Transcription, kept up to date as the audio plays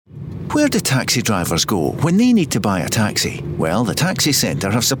Where do taxi drivers go when they need to buy a taxi? Well, the Taxi Centre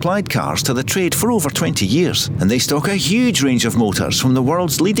have supplied cars to the trade for over 20 years, and they stock a huge range of motors from the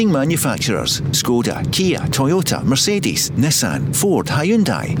world's leading manufacturers: Skoda, Kia, Toyota, Mercedes, Nissan, Ford,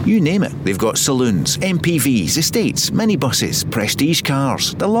 Hyundai, you name it. They've got saloons, MPVs, estates, minibuses, prestige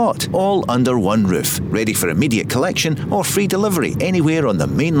cars, the lot, all under one roof, ready for immediate collection or free delivery anywhere on the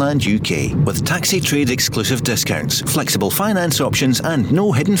mainland UK, with taxi trade exclusive discounts, flexible finance options and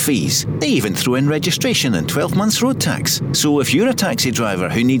no hidden fees. They even throw in registration and 12 months road tax. So if you're a taxi driver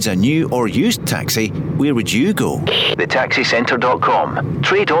who needs a new or used taxi, where would you go? TheTaxiCentre.com.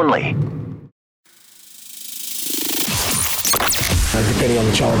 Trade only. Depending on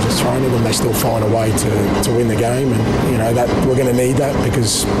the challenges thrown at them, they still find a way to win the game, and that we're going to need that,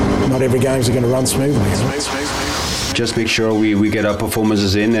 because not every game's going to run smoothly. Just make sure we get our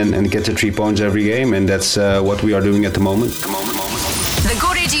performances in and get the 3 points every game, and that's what we are doing at the moment. The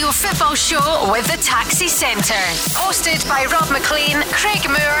Go Radio Football Show with the Taxi Centre. Hosted by Rob MacLean, Craig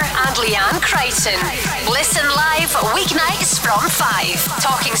Moore and Leanne Crichton. Listen live weeknights from 5.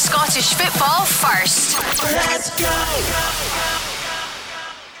 Talking Scottish football first. Let's go!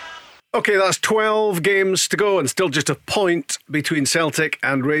 OK, that's 12 games to go and still just a point between Celtic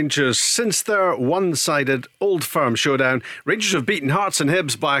and Rangers. Since their one-sided Old Firm showdown, Rangers have beaten Hearts and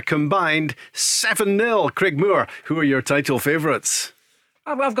Hibs by a combined 7-0. Craig Moore, who are your title favourites?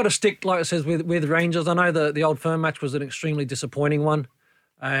 I've got to stick, like it says, with Rangers. I know the Old Firm match was an extremely disappointing one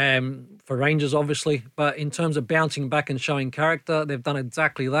for Rangers, obviously. But in terms of bouncing back and showing character, they've done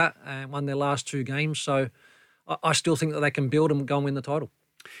exactly that and won their last 2 games. So I still think that they can build and go and win the title.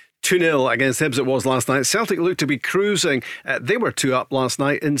 2-0 against Hibs it was last night. Celtic looked to be cruising. They were 2 up last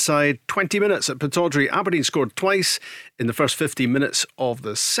night inside 20 minutes at Pittodrie. Aberdeen scored twice in the first 15 minutes of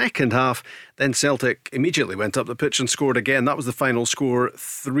the second half. Then Celtic immediately went up the pitch and scored again. That was the final score,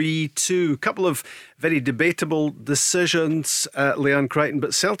 3-2. Couple of very debatable decisions, Leanne Crichton,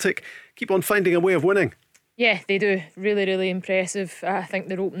 but Celtic keep on finding a way of winning. Yeah, they do. Really, really impressive. I think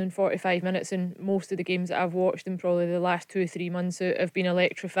their opening 45 minutes in most of the games that I've watched in probably the last 2 or 3 months have been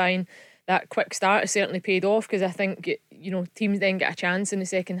electrifying. That quick start has certainly paid off, because I think teams then get a chance in the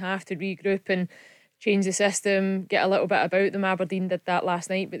second half to regroup and change the system, get a little bit about them. Aberdeen did that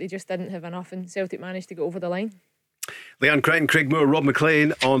last night, but they just didn't have enough, and Celtic managed to get over the line. Leanne Crichton, Craig Moore, Rob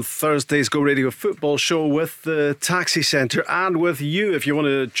MacLean on Thursday's Go Radio Football Show with the Taxi Centre and with you. If you want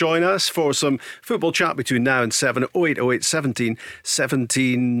to join us for some football chat between now and 7, 0808 17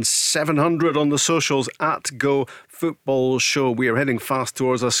 17 700 on the socials at Go Football Show. We are heading fast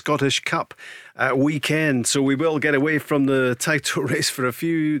towards a Scottish Cup weekend, so we will get away from the title race for a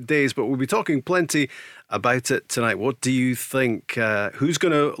few days, but we'll be talking plenty about it tonight. What do you think? Who's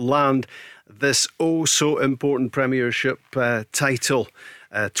going to land this so important Premiership title?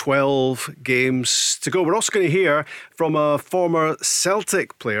 12 games to go. We're also going to hear from a former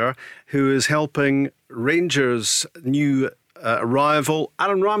Celtic player who is helping Rangers' new rival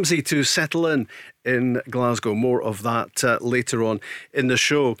Aaron Ramsey to settle in Glasgow. More of that later on in the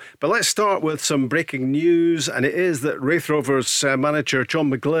show. But let's start with some breaking news, and it is that Raith Rovers manager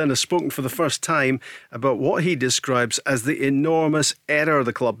John McGlynn has spoken for the first time about what he describes as the enormous error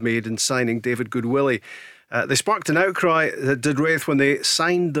the club made in signing David Goodwillie. They sparked an outcry, did Raith, when they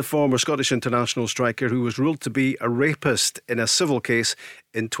signed the former Scottish international striker who was ruled to be a rapist in a civil case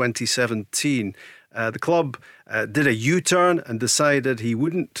in 2017. The club did a U-turn and decided he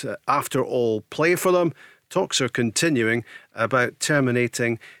wouldn't, after all, play for them. Talks are continuing about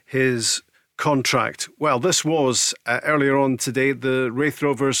terminating his contract. Well, this was earlier on today the Raith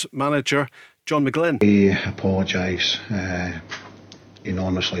Rovers manager, John McGlynn. We apologise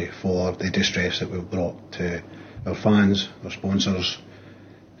enormously for the distress that we've brought to our fans, our sponsors,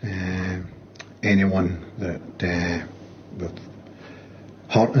 anyone that we've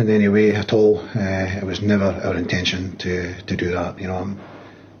hurt in any way at all. It was never our intention to do that.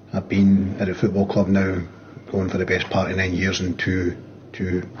 I've been at a football club now going for the best part of 9 years on two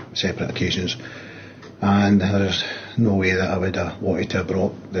separate occasions, and there's no way that I would have wanted to have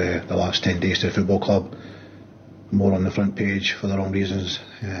brought the last 10 days to the football club more on the front page for the wrong reasons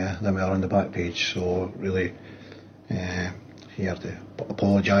than we are on the back page. So really here to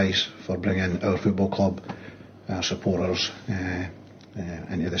apologise for bringing our football club, our supporters,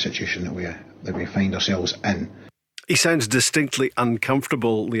 into the situation that we find ourselves in. He sounds distinctly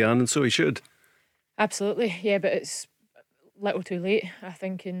uncomfortable, Leanne, and so he should. Absolutely, yeah, but it's little too late, I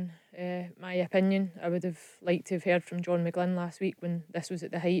think, in my opinion. I would have liked to have heard from John McGlynn last week when this was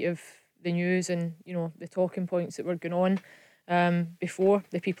at the height of the news and the talking points that were going on, before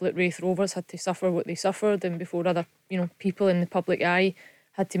the people at Raith Rovers had to suffer what they suffered, and before other people in the public eye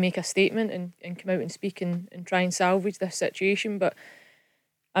had to make a statement and come out and speak and try and salvage this situation. But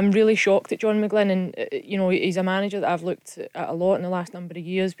I'm really shocked at John McGlynn, and he's a manager that I've looked at a lot in the last number of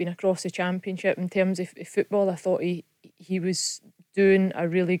years, been across the Championship. In terms of football, I thought he was doing a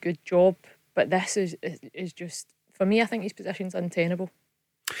really good job, but this is just, for me, I think his position's untenable.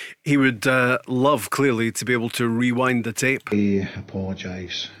 He would love, clearly, to be able to rewind the tape. I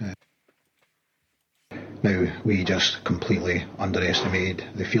apologise. Now, we just completely underestimated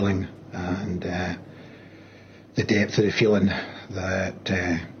the feeling and the depth of the feeling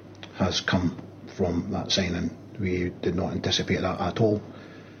that has come from that signing. We did not anticipate that at all,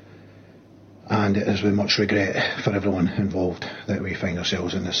 and it is with much regret for everyone involved that we find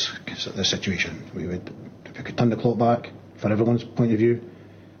ourselves in this situation. If we could turn the clock back for everyone's point of view,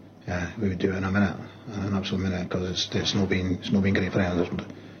 we would do it in a minute, an absolute minute, because it's not been great for anyone.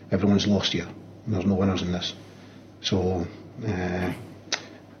 Everyone's lost here. There's no winners in this. So,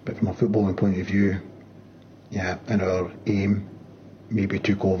 but from a footballing point of view, and our aim maybe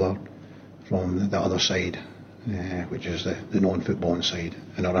took over from the other side, which is the non-footballing side,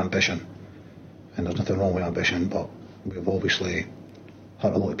 and our ambition. And there's nothing wrong with ambition, but we've obviously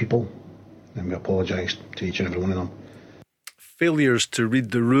hurt a lot of people, and we apologise to each and every one of them. Failures to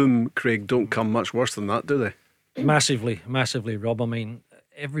read the room, Craig, don't come much worse than that, do they? Massively, Rob. I mean,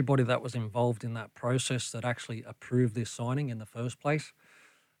 everybody that was involved in that process that actually approved this signing in the first place,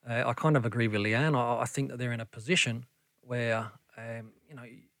 I kind of agree with Leanne. I think that they're in a position where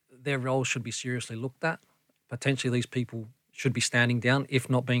their roles should be seriously looked at. Potentially these people should be standing down, if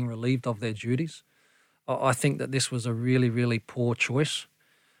not being relieved of their duties. I think that this was a really, really poor choice.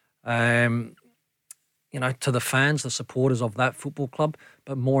 To the fans, the supporters of that football club,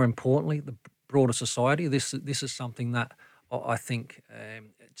 but more importantly, the broader society, this is something that I think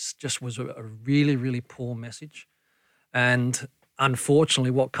it just was a really, really poor message. And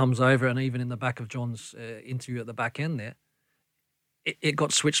unfortunately, what comes over, and even in the back of John's interview at the back end there, it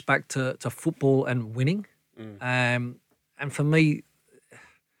got switched back to football and winning. And for me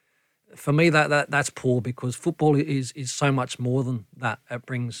that's poor, because football is so much more than that. It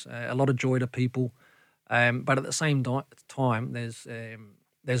brings a lot of joy to people, but at the same time,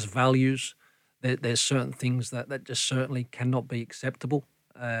 there's values. There's certain things that just certainly cannot be acceptable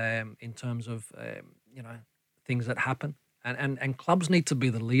in terms of things that happen, and clubs need to be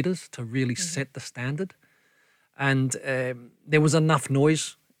the leaders to really set the standard. And there was enough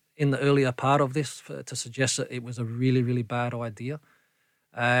noise in the earlier part of this to suggest that it was a really, really bad idea.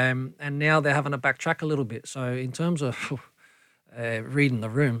 And now they're having to backtrack a little bit. So in terms of reading the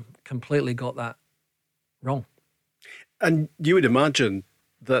room, completely got that wrong. And you would imagine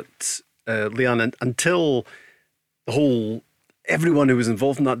that, Leanne, until everyone who was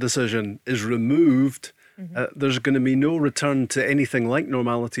involved in that decision is removed, there's going to be no return to anything like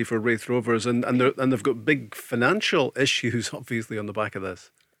normality for Wraith Rovers, and they've got big financial issues, obviously, on the back of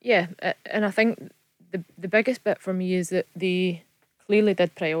this. Yeah, and I think the biggest bit for me is that they clearly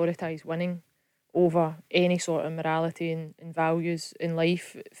did prioritise winning over any sort of morality and values in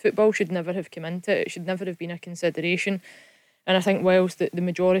life. Football should never have come into it. It should never have been a consideration. And I think whilst the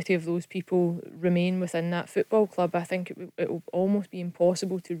majority of those people remain within that football club, I think it will almost be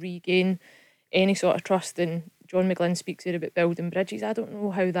impossible to regain any sort of trust. And John McGlynn speaks here about building bridges. I don't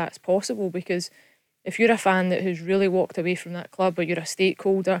know how that's possible, because if you're a fan that has really walked away from that club, or you're a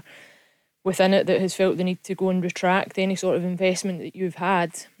stakeholder within it that has felt the need to go and retract any sort of investment that you've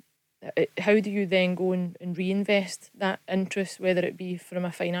had, how do you then go and reinvest that interest, whether it be from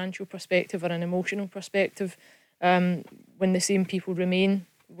a financial perspective or an emotional perspective, when the same people remain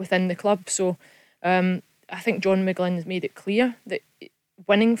within the club? So I think John McGlynn has made it clear that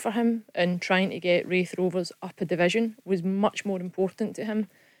winning for him and trying to get Wraith Rovers up a division was much more important to him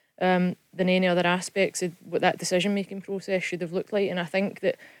than any other aspects of what that decision-making process should have looked like. And I think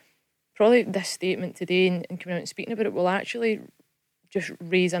that probably this statement today and coming out and speaking about it will actually just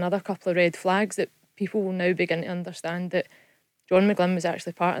raise another couple of red flags, that people will now begin to understand that John McGlynn was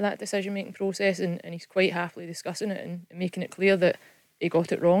actually part of that decision-making process, and he's quite happily discussing it and making it clear that he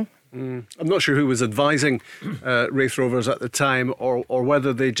got it wrong. I'm not sure who was advising Wraith Rovers at the time, or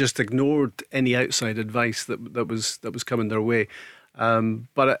whether they just ignored any outside advice that was coming their way.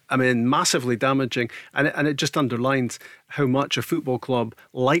 But I mean, massively damaging, and it just underlines how much a football club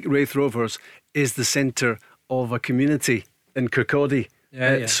like Wraith Rovers is the centre of a community in Kirkcaldy.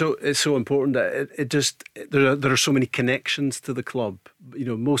 So it's so important that there are so many connections to the club.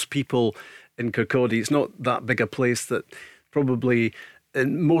 Most people in Kirkcaldy, it's not that big a place that probably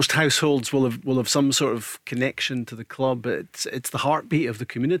in most households will have some sort of connection to the club. It's the heartbeat of the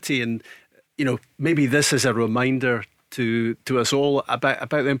community, and maybe this is a reminder to us all about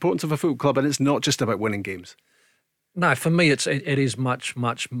the importance of a football club, and it's not just about winning games. No, for me, it is much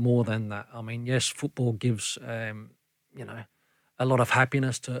more than that. I mean, yes, football gives a lot of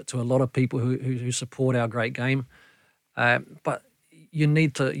happiness to a lot of people who support our great game, but you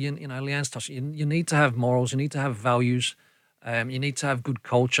need to, Leanne's touched. You need to have morals. You need to have values. You need to have good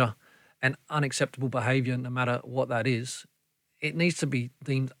culture, and unacceptable behaviour, no matter what that is, it needs to be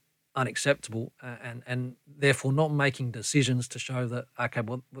deemed unacceptable, and therefore not making decisions to show that, okay,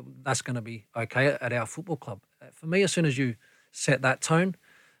 well, that's going to be okay at our football club. For me, as soon as you set that tone,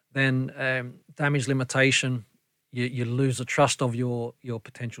 then damage limitation, you lose the trust of your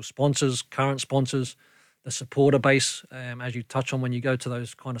potential sponsors, current sponsors, the supporter base, as you touch on when you go to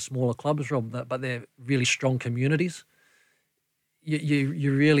those kind of smaller clubs, Rob, but they're really strong communities.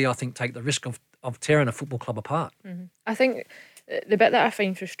 You really, I think, take the risk of tearing a football club apart. Mm-hmm. I think the bit that I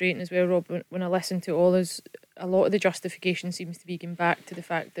find frustrating as well, Rob, when I listen to all is a lot of the justification seems to be going back to the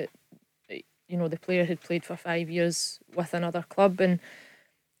fact that the player had played for 5 years with another club, and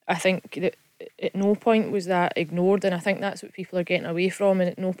I think that at no point was that ignored, and I think that's what people are getting away from, and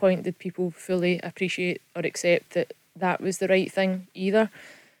at no point did people fully appreciate or accept that was the right thing either.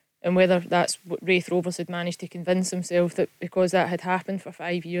 And whether that's what Raith Rovers had managed to convince themselves that because that had happened for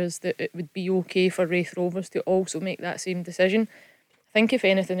 5 years that it would be okay for Raith Rovers to also make that same decision. I think if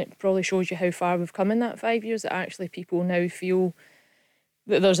anything it probably shows you how far we've come in that 5 years, that actually people now feel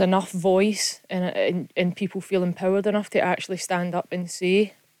that there's enough voice and people feel empowered enough to actually stand up and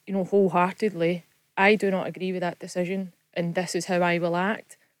say, wholeheartedly, I do not agree with that decision and this is how I will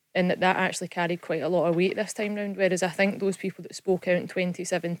act. And that actually carried quite a lot of weight this time round. Whereas I think those people that spoke out in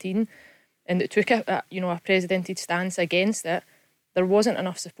 2017 and that took a precedented stance against it, there wasn't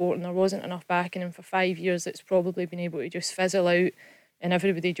enough support and there wasn't enough backing. And for 5 years, it's probably been able to just fizzle out and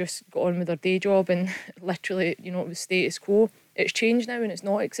everybody just got on with their day job and literally, it was status quo. It's changed now and it's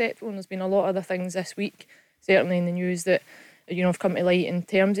not acceptable. And there's been a lot of other things this week, certainly in the news, that have come to light in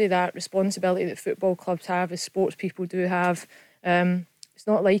terms of that responsibility that football clubs have, as sports people do have. It's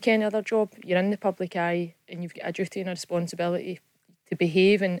not like any other job. You're in the public eye and you've got a duty and a responsibility to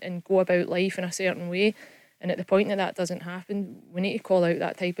behave and go about life in a certain way. And at the point that doesn't happen, we need to call out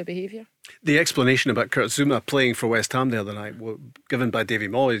that type of behaviour. The explanation about Kurt Zouma playing for West Ham the other night, given by Davy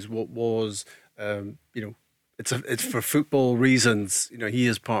Moyes, was, it's for football reasons. He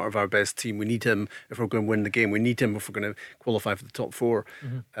is part of our best team. We need him if we're going to win the game. We need him if we're going to qualify for the top four.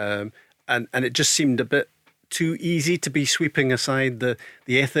 Mm-hmm. And it just seemed a bit too easy to be sweeping aside the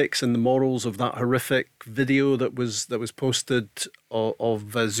ethics and the morals of that horrific video that was posted of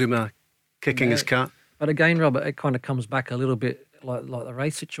Zouma kicking his cat. But again, Robert, it kind of comes back a little bit like the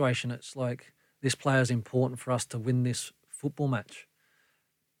Raith situation. It's like, this player is important for us to win this football match.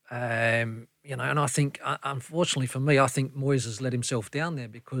 And I think, unfortunately for me, I think Moyes has let himself down there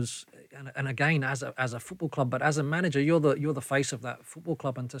because, and again, as a football club, but as a manager, you're the face of that football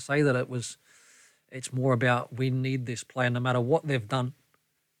club, and to say that it's more about, we need this player no matter what they've done.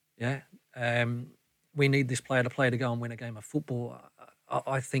 Yeah, we need this player to go and win a game of football.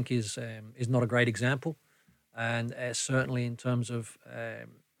 I think is not a great example, and certainly in terms of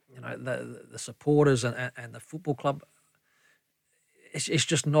the supporters and the football club, it's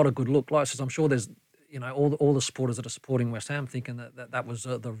just not a good look. Like I said, I'm sure there's all the supporters that are supporting West Ham thinking that was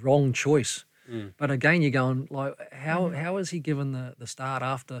the wrong choice. But again, you're going like, how is he given the start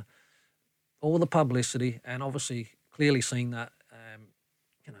after all the publicity and obviously clearly seeing that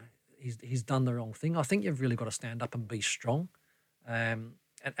he's done the wrong thing? I think you've really got to stand up and be strong, and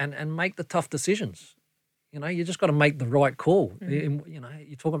make the tough decisions. You just got to make the right call.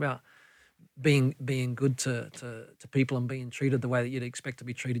 You talk about being good to people and being treated the way that you'd expect to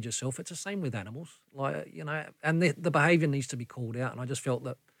be treated yourself. It's the same with animals, and the behaviour needs to be called out. And I just felt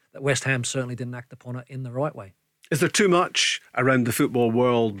that West Ham certainly didn't act upon it in the right way. Is there too much around the football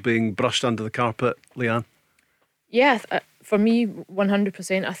world being brushed under the carpet, Leanne? Yeah, for me,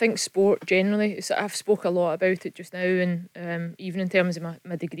 100%. I think sport generally, I've spoke a lot about it just now, and even in terms of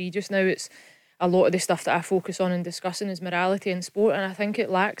my degree just now, it's a lot of the stuff that I focus on and discussing is morality in sport, and I think it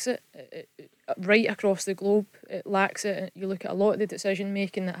lacks it right across the globe. It lacks it. You look at a lot of the decision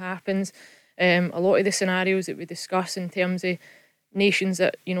making that happens, a lot of the scenarios that we discuss in terms of nations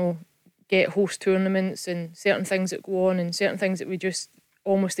that get host tournaments and certain things that go on and certain things that we just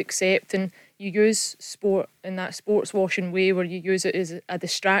almost accept, and you use sport in that sports washing way where you use it as a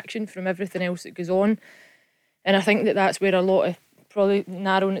distraction from everything else that goes on. And I think that's where a lot of, probably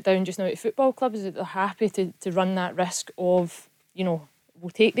narrowing it down just now to football clubs, is that they're happy to run that risk of,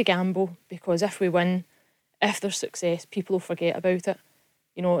 we'll take the gamble because if we win, if there's success, people will forget about it.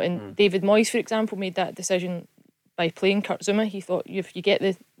 And David Moyes, for example, made that decision by playing Kurt Zouma. He thought if you get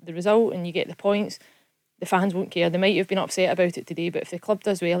the result and you get the points, the fans won't care. They might have been upset about it today, but if the club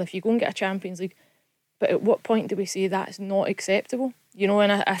does well, if you go and get a Champions League, but at what point do we say that's not acceptable? You know,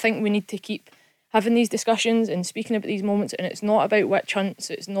 and I think we need to keep having these discussions and speaking about these moments, and it's not about witch hunts,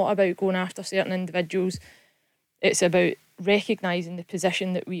 it's not about going after certain individuals, it's about recognising the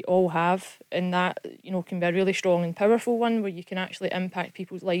position that we all have, and that, you know, can be a really strong and powerful one where you can actually impact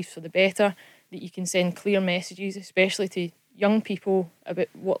people's lives for the better, that you can send clear messages, especially to young people, about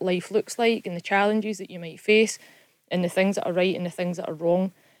what life looks like and the challenges that you might face and the things that are right and the things that are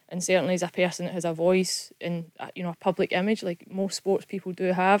wrong. And certainly as a person that has a voice and, you know, a public image like most sports people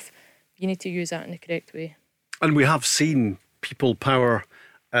do have, you need to use that in the correct way. And we have seen people power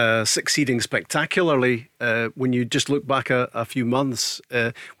succeeding spectacularly when you just look back a few months,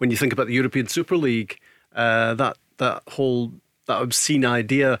 when you think about the European Super League, that whole obscene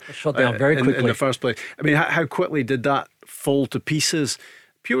idea shut down very quickly in the first place. I mean, how quickly did that fall to pieces?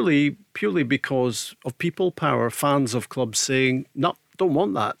 Purely because of people power, fans of clubs saying, no, don't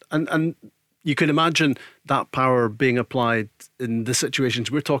want that. And you can imagine that power being applied in the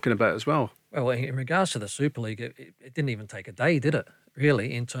situations we're talking about as well. Well, in regards to the Super League, it didn't even take a day, did it?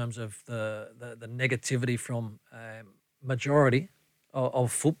 Really, in terms of the negativity from majority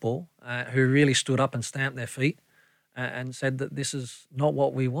of football who really stood up and stamped their feet and said that this is not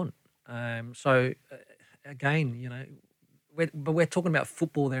what we want. So again, you know, we're talking about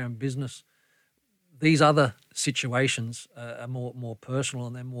football there and business. These other situations are more personal,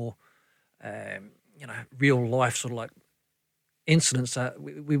 and they're more you know, real life sort of like incidents that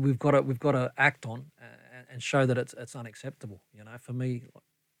we've got to act on and show that it's unacceptable. You know, for me,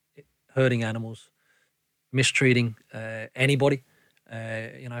 hurting animals, mistreating anybody,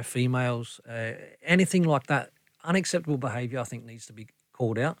 you know, females, anything like that, unacceptable behaviour, I think needs to be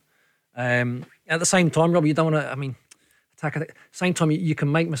called out. At the same time, Rob, you don't want to, I mean, attack at the same time, you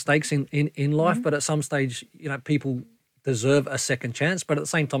can make mistakes in life, but at some stage, you know, people deserve a second chance, but at the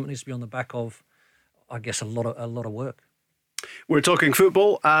same time, it needs to be on the back of, I guess, a lot of work. We're talking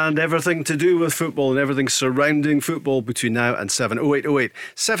football and everything to do with football and everything surrounding football between now and 7. 0808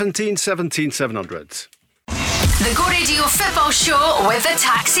 17 17 700. The Go Radio Football Show with the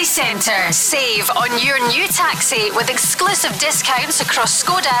Taxi Centre. Save on your new taxi with exclusive discounts across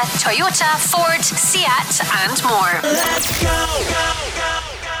Skoda, Toyota, Ford, Seat and more. Let's go.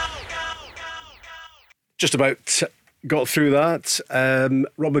 Just about got through that.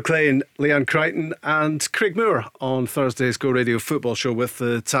 Rob MacLean, Leanne, Crichton and Craig Moore on Thursday's Go Radio Football Show with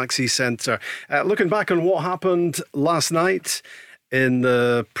the Taxi Centre. Looking back on what happened last night in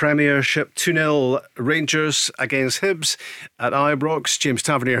the Premiership, 2-0 Rangers against Hibs at Ibrox. James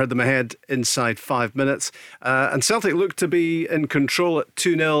Tavernier had them ahead inside 5 minutes. And Celtic looked to be in control at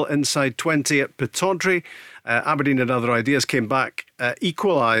 2-0 inside 20 at Pittodrie. Aberdeen and other ideas came back,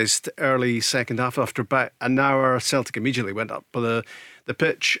 equalised early second half. After about an hour, Celtic immediately went up the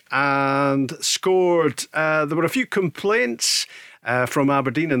pitch and scored. There were a few complaints from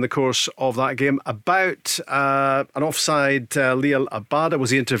Aberdeen in the course of that game about an offside. Leal Abada,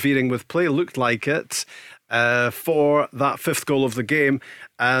 was he interfering with play? Looked like it for that fifth goal of the game.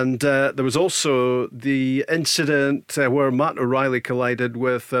 And there was also the incident where Matt O'Reilly collided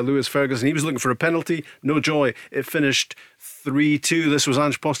with Lewis Ferguson. He was looking for a penalty. No joy. It finished 3-2. This was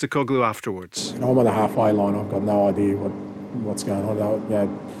Ange Postecoglou afterwards. I'm on the halfway line. I've got no idea what's going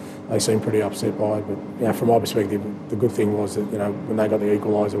on. They seem pretty upset by it. But from my perspective, the good thing was that when they got the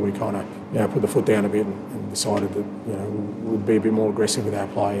equaliser, we kind of put the foot down a bit and decided that we'd be a bit more aggressive with our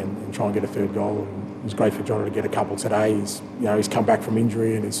play and try and get a third goal. And it was great for Johnny to get a couple today. He's come back from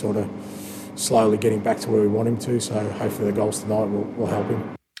injury and he's sort of slowly getting back to where we want him to. So hopefully the goals tonight will help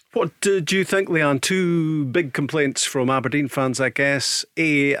him. What do you think, Leanne? Two big complaints from Aberdeen fans, I guess.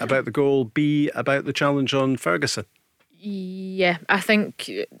 A, about the goal. B, about the challenge on Ferguson. Yeah, I think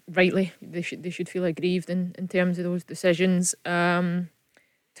rightly they should feel aggrieved in terms of those decisions.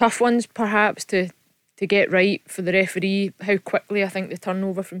 Tough ones perhaps to get right for the referee. How quickly I think the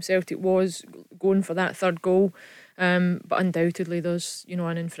turnover from Celtic was going for that third goal, but undoubtedly there's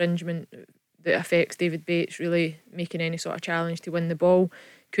an infringement that affects David Bates really making any sort of challenge to win the ball.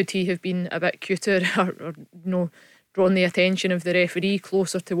 Could he have been a bit cuter or drawn the attention of the referee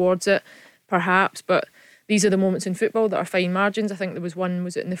closer towards it? Perhaps, but these are the moments in football that are fine margins. I think there was one,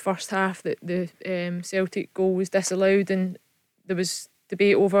 was it in the first half, that the Celtic goal was disallowed and there was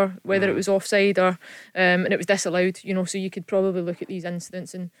debate over whether it was offside or and it was disallowed, so you could probably look at these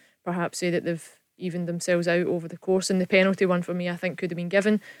incidents and perhaps say that they've evened themselves out over the course. And the penalty one for me, I think, could have been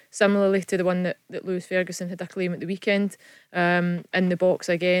given, similarly to the one that Lewis Ferguson had a claim at the weekend in the box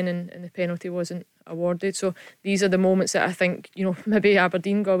again, and the penalty wasn't awarded. So these are the moments that I think, maybe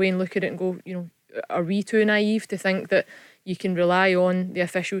Aberdeen go away and look at it and go, are we too naive to think that you can rely on the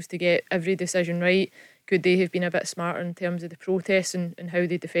officials to get every decision right? Could they have been a bit smarter in terms of the protests and how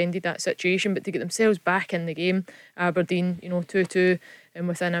they defended that situation? But to get themselves back in the game, Aberdeen, 2-2, and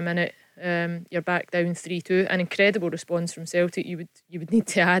within a minute you're back down 3-2. An incredible response from Celtic. You would need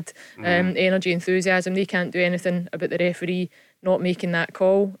to add energy, enthusiasm. They can't do anything about the referee not making that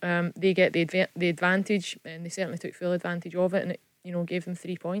call. They get the advantage, and they certainly took full advantage of it, and it gave them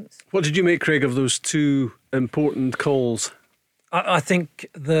 3 points. What did you make, Craig, of those two important calls? I think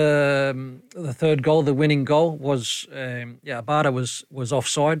the third goal, the winning goal, was Abada was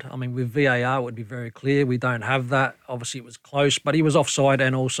offside. I mean, with VAR it would be very clear. We don't have that. Obviously it was close, but he was offside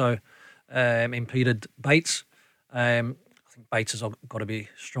and also impeded Bates. I think Bates has got to be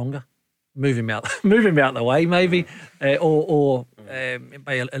stronger. Move him out the way, maybe, or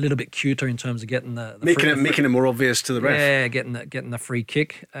be a little bit cuter in terms of getting the making it more obvious to the ref. Yeah, getting the free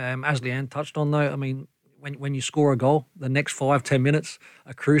kick. As Leanne touched on, though, I mean, when you score a goal, the next 5-10 minutes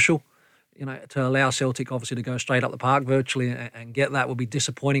are crucial. To allow Celtic obviously to go straight up the park virtually and get that would be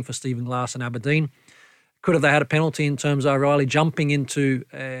disappointing for Stephen Glass and Aberdeen. Could have they had a penalty in terms of O'Reilly jumping into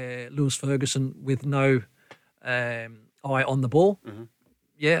Lewis Ferguson with no eye on the ball? Mm-hmm.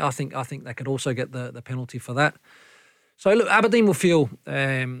 Yeah, I think they could also get the penalty for that. So look, Aberdeen will feel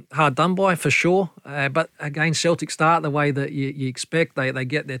hard done by for sure. But again, Celtic start the way that you expect. They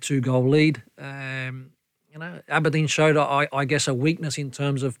get their 2-goal lead. Aberdeen showed, I guess, a weakness in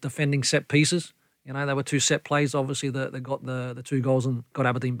terms of defending set pieces. There were 2 set plays, obviously, that got the 2 goals and got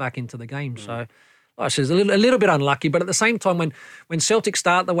Aberdeen back into the game. So, like I said, a little bit unlucky. But at the same time, when Celtic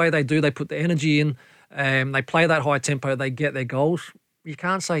start the way they do, they put the energy in, they play that high tempo, they get their goals. You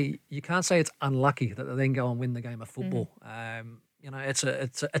can't say it's unlucky that they then go and win the game of football. It's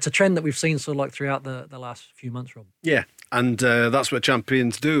a trend that we've seen sort of like throughout the last few months, Rob. Yeah, and that's what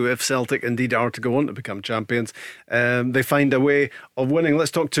champions do. If Celtic indeed are to go on to become champions, they find a way of winning. Let's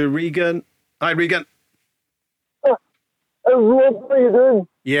talk to Regan. Hi, Regan. Rob, how are you doing?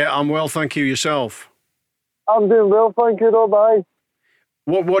 Yeah, I'm well, thank you. Yourself? I'm doing well, thank you, Rob. Aye.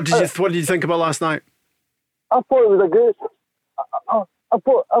 What did you think about last night? I thought it was a great. I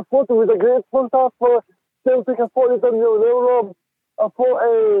thought it was a great first half for Celtic. I thought they done really well, Rob. I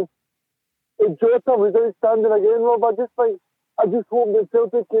thought Jota was outstanding again, Rob. I just hope that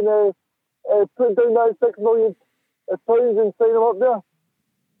Celtic can put down that £6 million and sign him up there.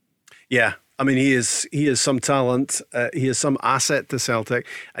 Yeah, I mean he is some talent. He is some asset to Celtic,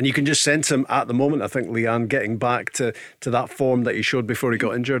 and you can just sense him at the moment. I think Leanne getting back to that form that he showed before he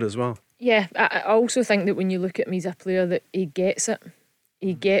got injured as well. Yeah, I also think that when you look at him, he's a player that he gets it.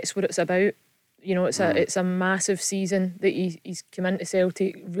 He gets what it's about. It's a massive season that he's come into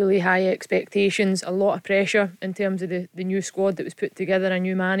Celtic, really high expectations, a lot of pressure in terms of the new squad that was put together, a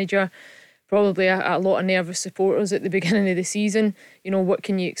new manager, probably a lot of nervous supporters at the beginning of the season. What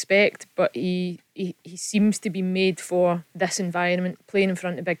can you expect? But he seems to be made for this environment, playing in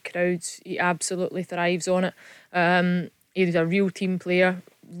front of big crowds. He absolutely thrives on it. He's a real team player,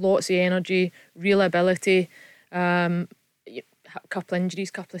 lots of energy, real ability. A couple of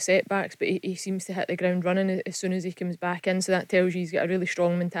injuries, couple of setbacks, but he seems to hit the ground running as soon as he comes back in. So that tells you he's got a really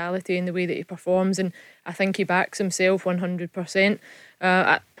strong mentality in the way that he performs, and I think he backs himself 100%.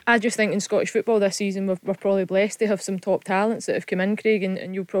 I just think in Scottish football this season we're probably blessed to have some top talents that have come in, Craig,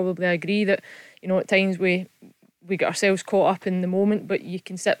 and you'll probably agree that at times we get ourselves caught up in the moment, but you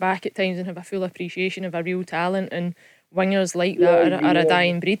can sit back at times and have a full appreciation of a real talent, and wingers like that are a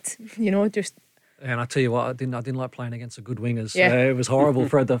dying breed. And I tell you what, I didn't like playing against the good wingers. Yeah. It was horrible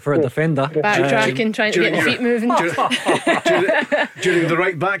for a defender. Backtracking, trying to get the feet moving. During the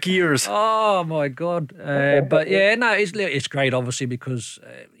right back years. Oh my God! But yeah, no, it's great, obviously, because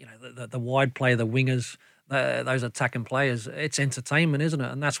the wide play, the wingers, those attacking players, it's entertainment, isn't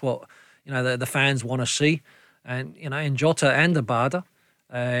it? And that's what the fans want to see. And in Jota and Abada,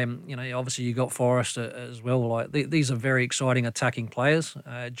 obviously you got Forrest as well. Like these are very exciting attacking players.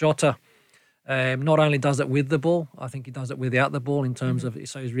 Jota. Not only does it with the ball, I think he does it without the ball in terms of,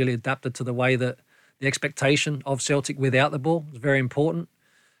 so he's really adapted to the way that the expectation of Celtic without the ball is very important.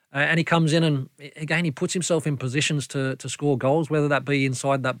 And he comes in and, again, he puts himself in positions to score goals, whether that be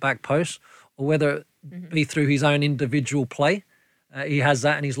inside that back post or whether it be through his own individual play. He has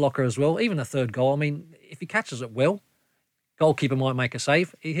that in his locker as well. Even a third goal, I mean, if he catches it well, goalkeeper might make a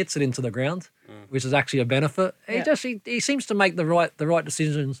save. He hits it into the ground, which is actually a benefit. Yeah. He seems to make the right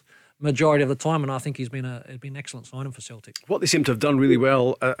decisions majority of the time, and I think it'd been an excellent signing for Celtic. What they seem to have done really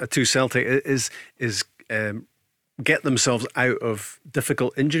well to Celtic is get themselves out of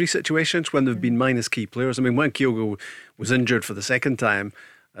difficult injury situations when they've been minus key players. I mean, when Kyogo was injured for the second time,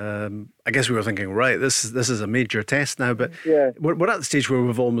 I guess we were thinking, right, this is a major test now, but we're at the stage where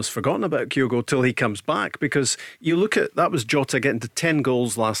we've almost forgotten about Kyogo till he comes back, because you look at, that was Jota getting to 10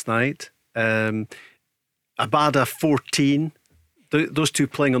 goals last night, Abada 14, those two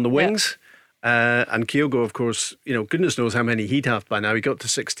playing on the wings. And Kyogo, of course, goodness knows how many he'd have by now. He got to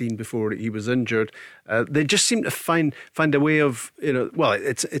 16 before he was injured. They just seem to find a way of, well,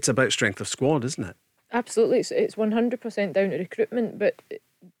 it's about strength of squad, isn't it? Absolutely, it's 100% down to recruitment, but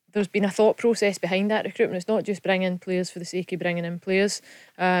there's been a thought process behind that recruitment. It's not just bringing in players for the sake of bringing in players.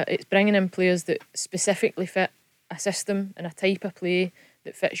 It's bringing in players that specifically fit a system and a type of play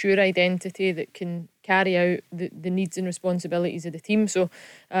that fits your identity, that can carry out the needs and responsibilities of the team. So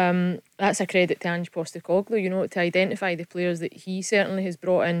that's a credit to Ange Postecoglou, to identify the players that he certainly has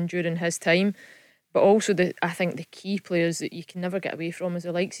brought in during his time, but also I think the key players that you can never get away from is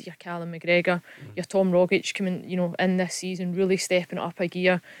the likes of your Callum McGregor, your Tom Rogic coming, in this season, really stepping it up a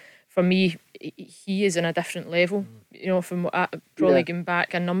gear. For me, he is in a different level. From probably going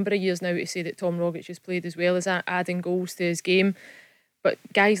back a number of years now to say that Tom Rogic has played as well as that, adding goals to his game. But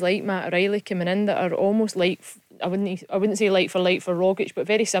guys like Matt O'Reilly coming in that are almost like, I wouldn't say like for Rogic, but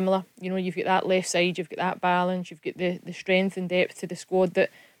very similar. You've got that left side, you've got that balance, you've got the strength and depth to the squad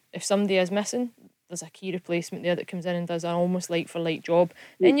that if somebody is missing, there's a key replacement there that comes in and does an almost like for like job.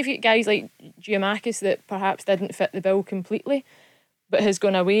 Then you've got guys like Giamakis that perhaps didn't fit the bill completely, but has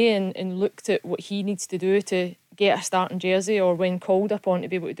gone away and looked at what he needs to do to get a starting jersey, or when called upon to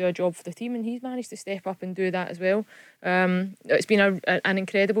be able to do a job for the team, and he's managed to step up and do that as well. It's been an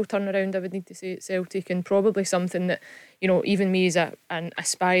incredible turnaround, I would need to say, at Celtic, and probably something that, even me as an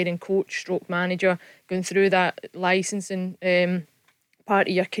aspiring coach stroke manager, going through that licensing part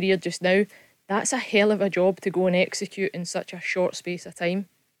of your career just now, that's a hell of a job to go and execute in such a short space of time.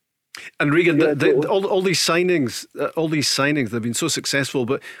 And Regan, all these signings, they've been so successful,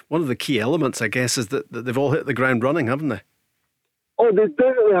 but one of the key elements, I guess, is that they've all hit the ground running, haven't they? Oh, they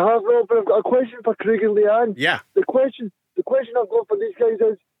definitely have, Rob. But I've got a question for Craig and Leanne. Yeah. The question I've got for these guys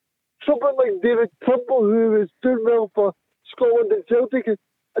is, someone like David Turnbull, who is doing well for Scotland and Celtic,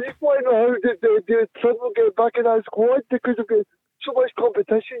 I just want to know, how did David Turnbull get back in that squad? Because you've got so much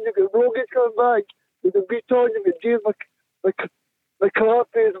competition. You've got Rogic coming back, you've got Beaton, you've got James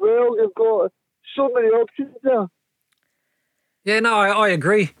McCarthy as well. You've got so many options there. Yeah, no, I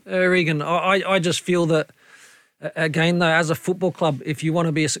agree, Regan. I just feel that, again, though, as a football club, if you want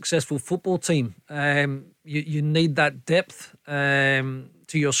to be a successful football team, you need that depth to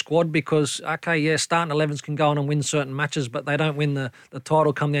your squad, because, starting 11s can go on and win certain matches, but they don't win the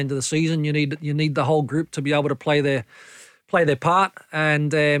title come the end of the season. You need the whole group to be able to play their part.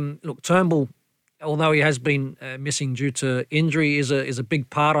 And look, Turnbull, although he has been missing due to injury, is a big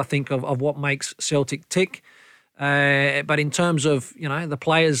part, I think, of what makes Celtic tick. But in terms of, the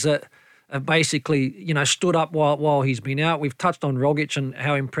players that have basically, stood up while he's been out, we've touched on Rogic and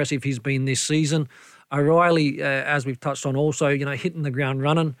how impressive he's been this season. O'Reilly, as we've touched on also, hitting the ground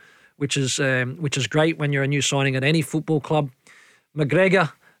running, which is great when you're a new signing at any football club.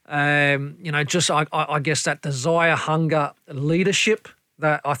 McGregor, just I guess that desire, hunger, leadership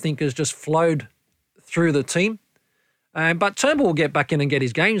that I think has just flowed through the team. But Turnbull will get back in and get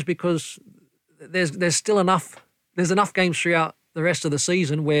his games, because there's still enough games throughout the rest of the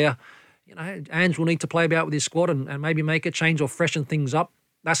season where, Ange will need to play about with his squad and maybe make a change or freshen things up.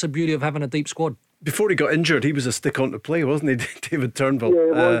 That's the beauty of having a deep squad. Before he got injured, he was a stick on to play, wasn't he, David Turnbull?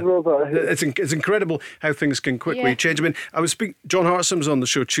 Yeah, it was. It's incredible how things can quickly change. I mean, John Hartson was on the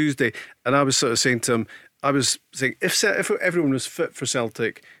show Tuesday, and I was sort of saying to him, if everyone was fit for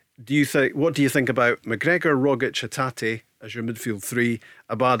Celtic, what do you think about McGregor, Rogic, Hatate as your midfield three,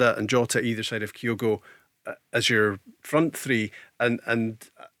 Abada and Jota either side of Kyogo as your front three, and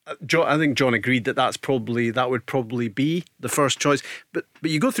John, I think John agreed that would probably be the first choice. But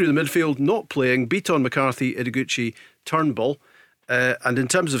you go through the midfield, not playing Beaton, McCarthy, Ideguchi, Turnbull, and in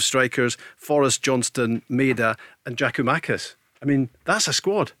terms of strikers, Forrest, Johnston, Maida, and Giakoumakis. I mean, that's a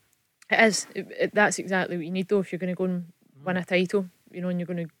squad. It is. That's exactly what you need, though, if you're going to go and win a title. And you're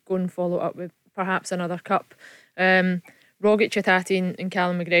going to go and follow up with perhaps another cup. Rogic, Hatate and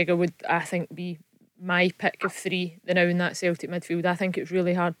Callum McGregor would, I think, be my pick of three now in that Celtic midfield. I think it's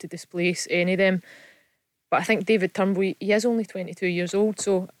really hard to displace any of them. But I think David Turnbull, he is only 22 years old,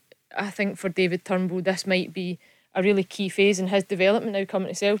 so I think for David Turnbull this might be a really key phase in his development now coming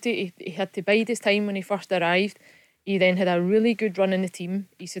to Celtic. He had to bide his time when he first arrived. He then had a really good run in the team.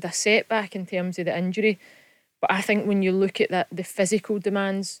 He's had a setback in terms of the injury. But I think when you look at that, the physical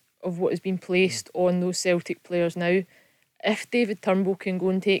demands of what has been placed on those Celtic players now. If David Turnbull can go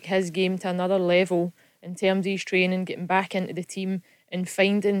and take his game to another level in terms of his training, getting back into the team and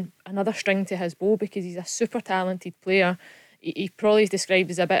finding another string to his bow, because he's a super talented player. He probably is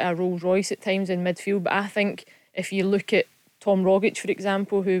described as a bit of a Rolls Royce at times in midfield, but I think if you look at Tom Rogic, for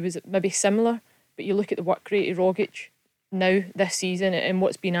example, who was maybe similar, but you look at the work rate of Rogic now this season and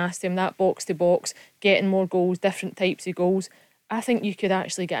what's been asked of him, that box to box, getting more goals, different types of goals, I think you could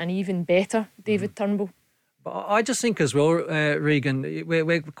actually get an even better David Turnbull. But I just think as well, Regan,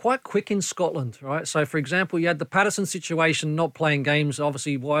 we're quite quick in Scotland, right? So, for example, you had the Patterson situation, not playing games.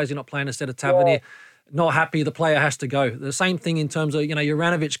 Obviously, why is he not playing instead of Tavernier? Not happy, the player has to go. The same thing in terms of,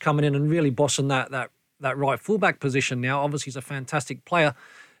 Juranovic coming in and really bossing that right fullback position now. Obviously, he's a fantastic player.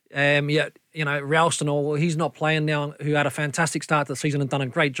 Yet, Ralston, he's not playing now, who had a fantastic start to the season and done a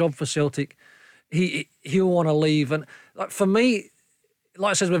great job for Celtic. He'll want to leave. And for me,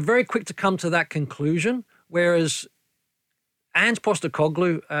 like I said, we're very quick to come to that conclusion. Whereas Ange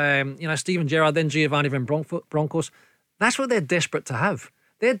Postecoglou, Steven Gerrard, then Giovanni Van Bronckhorst, that's what they're desperate to have.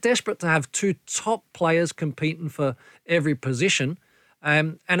 They're desperate to have two top players competing for every position.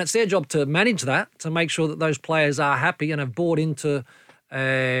 And it's their job to manage that, to make sure that those players are happy and have bought into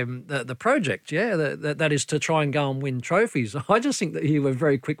the project, that is to try and go and win trophies. I just think that you were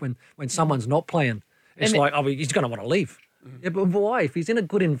very quick when someone's not playing. It's he's going to want to leave. Yeah, but why? If he's in a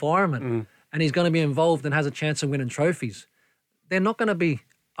good environment and he's going to be involved and has a chance of winning trophies, they're not going to be,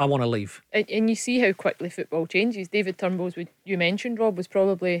 I want to leave. And you see how quickly football changes. David Turnbull, you mentioned, Rob, was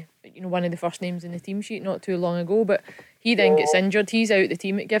probably one of the first names in the team sheet not too long ago, but he then gets injured, he's out the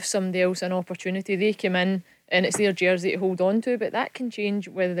team, it gives somebody else an opportunity, they come in and it's their jersey to hold on to, but that can change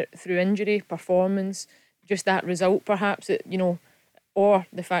whether through injury, performance, just that result perhaps, or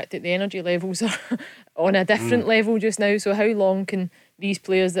the fact that the energy levels are on a different level just now. So how long can these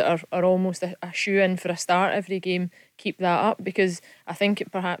players that are almost a shoe-in for a start every game keep that up? Because I think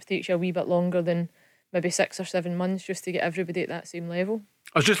it perhaps takes you a wee bit longer than maybe 6 or 7 months just to get everybody at that same level.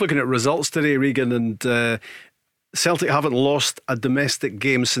 I was just looking at results today, Regan, and Celtic haven't lost a domestic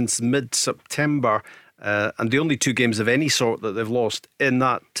game since mid-September. And the only 2 games of any sort that they've lost in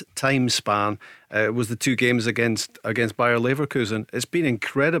that time span was the 2 games against Bayer Leverkusen. It's been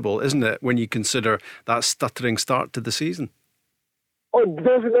incredible, isn't it, when you consider that stuttering start to the season? Oh,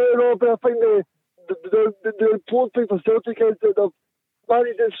 definitely, Rob. I think the important thing for Celtic is that they've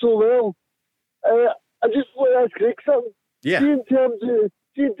managed it so well. I just want to ask Craig something. Yeah. See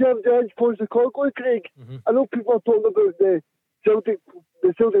in terms of Ange Postecoglou, Craig, I know people are talking about the Celtic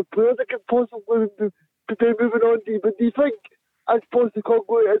players that could possibly be moving on to, but do you think Ange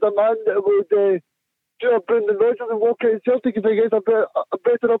Postecoglou is a man that would do a Brendan Rodgers and walk out in Celtic if he gets a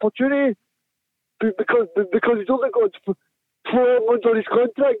better opportunity? Because he's only got 4 months on his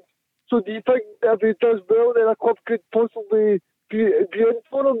contract. So do you think if he does well, then a club could possibly be in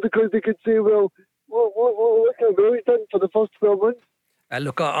for him, because they could say, well, look how well he's done for the first 12 months?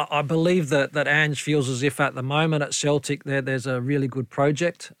 Look, I believe that Ange feels as if at the moment at Celtic there's a really good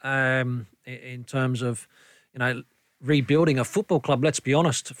project in terms of rebuilding a football club. Let's be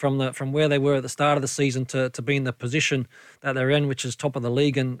honest, from where they were at the start of the season to be in the position that they're in, which is top of the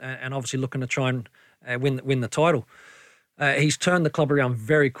league, and obviously looking to try and win the title. He's turned the club around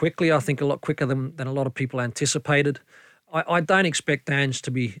very quickly. I think a lot quicker than a lot of people anticipated. I don't expect Ange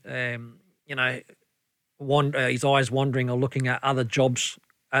to be his eyes wandering or looking at other jobs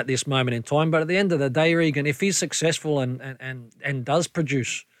at this moment in time. But at the end of the day, Regan, if he's successful and does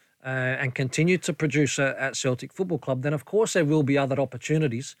produce and continue to produce at Celtic Football Club, then of course there will be other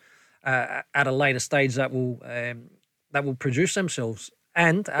opportunities at a later stage that will produce themselves.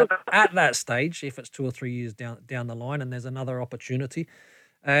 And at that stage, if it's 2 or 3 years down the line and there's another opportunity,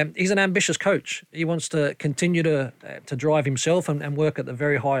 he's an ambitious coach. He wants to continue to drive himself and work at the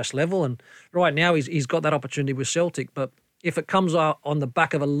very highest level. And right now he's got that opportunity with Celtic. But if it comes out on the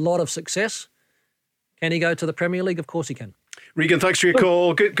back of a lot of success, can he go to the Premier League? Of course he can. Regan, thanks for your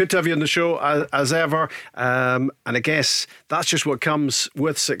call. Good to have you on the show as ever. And I guess that's just what comes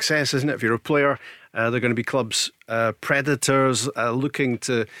with success, isn't it? If you're a player, there are going to be clubs, predators looking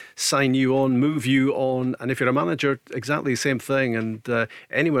to sign you on, move you on. And if you're a manager, exactly the same thing. And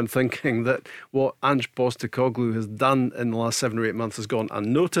anyone thinking that what Ange Postecoglou has done in the last 7 or 8 months has gone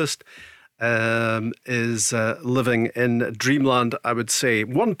unnoticed is living in dreamland, I would say.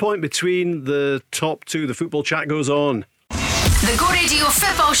 1 point between the top 2. The football chat goes on. The Go Radio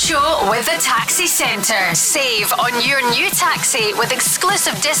Football Show with the Taxi Centre. Save on your new taxi with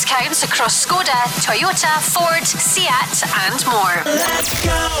exclusive discounts across Skoda, Toyota, Ford, Seat and more. Let's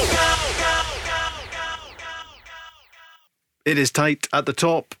go. It is tight at the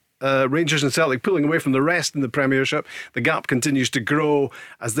top. Rangers and Celtic pulling away from the rest in the Premiership. The gap continues to grow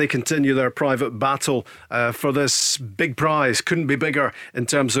as they continue their private battle for this big prize. Couldn't be bigger in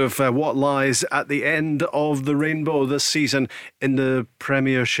terms of what lies at the end of the rainbow this season in the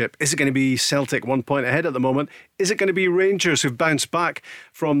Premiership. Is it going to be Celtic 1 point ahead at the moment? Is it going to be Rangers who've bounced back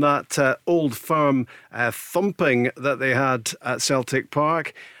from that old firm thumping that they had at Celtic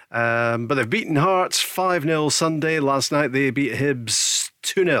Park? But they've beaten Hearts 5-0 Sunday. Last night they beat Hibs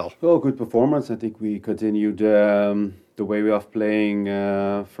 2-0. Well, good performance. I think we continued the way we are playing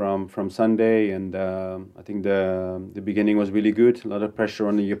from Sunday, and I think the beginning was really good. A lot of pressure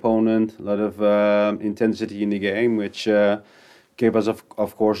on the opponent, a lot of intensity in the game, which gave us,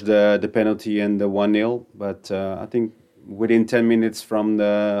 of course, the penalty and the 1-0. But I think within 10 minutes from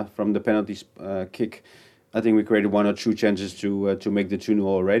the penalty kick, I think we created 1 or 2 chances to make the 2-0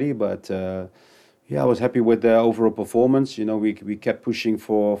 already. But I was happy with the overall performance. You know, we kept pushing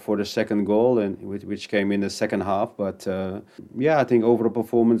for the second goal, and which came in the second half. But I think overall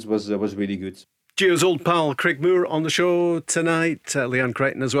performance was really good. Gio's old pal Craig Moore on the show tonight. Leanne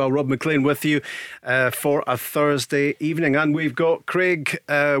Crichton as well. Rob MacLean with you for a Thursday evening. And we've got Craig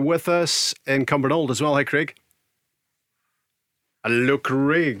with us in Cumbernauld as well. Hi, Craig. Hello,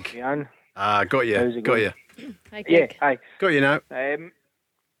 Craig. Leanne. Got you. Got you. Hi, Craig. Yeah, hi. Got you now.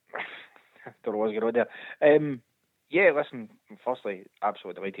 Don't know what's going on there. Listen, firstly,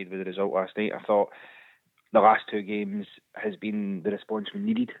 absolutely delighted with the result last night. I thought the last 2 games has been the response we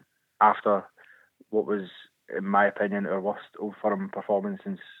needed after what was, in my opinion, our worst Old Firm performance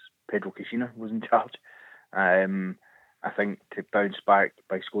since Pedro Caixinha was in charge. I think to bounce back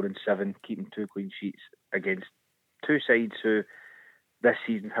by scoring 7, keeping 2 clean sheets against 2 sides who this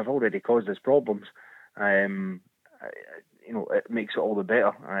season have already caused us problems, it makes it all the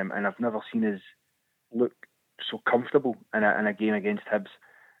better. And I've never seen us look so comfortable in a game against Hibs.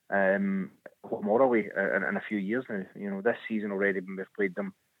 What more are we in a few years now? You know, this season already when we've played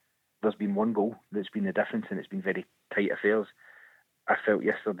them, there's been 1 goal that's been the difference, and it's been very tight affairs. I felt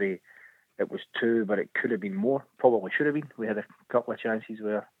yesterday it was 2, but it could have been more. Probably should have been. We had a couple of chances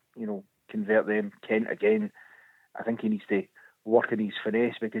where, convert them. Kent again, I think he needs to work on his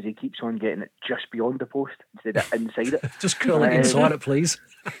finesse because he keeps on getting it just beyond the post instead of inside it. Just curl it inside it, please.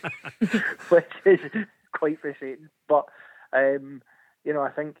 Which is quite frustrating. But, I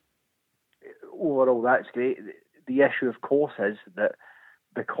think overall that's great. The issue, of course, is that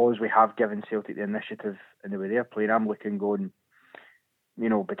because we have given Celtic the initiative and they were there playing, I'm looking going,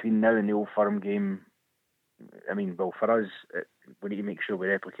 between now and the Old Firm game, for us, we need to make sure we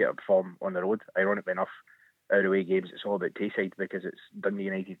replicate our form on the road. Ironically enough, our away games, it's all about Tayside because it's Dundee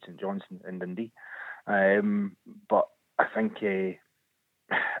United, St Johnstone and Dundee. But I think I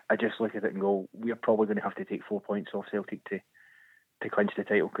just look at it and go, we are probably going to have to take 4 points off Celtic to clinch the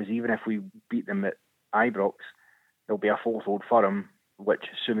title, because even if we beat them at Ibrox, there'll be a 4th Old Firm, which,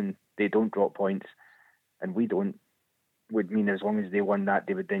 assuming they don't drop points and we don't, would mean as long as they won that,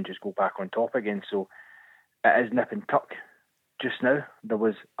 they would then just go back on top again. So it is nip and tuck just now. There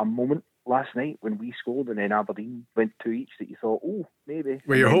was a moment last night when we scored and then Aberdeen went 2 each that you thought, maybe.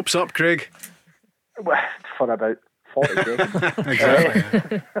 Were your hopes up, Craig? Well, for about 40 seconds.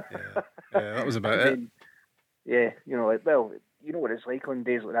 Exactly. Yeah, that was about it. Then, you know what it's like on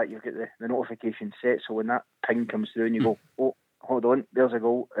days like that. You've got the notification set, so when that ping comes through and you go, oh, hold on, there's a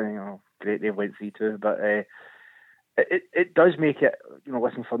goal, and great, they've went 3-2. But it does make it,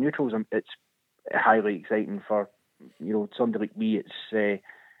 listen, for neutrals, it's highly exciting. For somebody like me, it's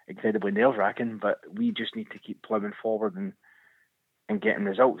incredibly nerve-wracking, but we just need to keep ploughing forward and getting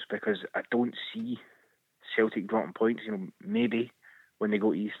results, because I don't see Celtic dropping points. Maybe when they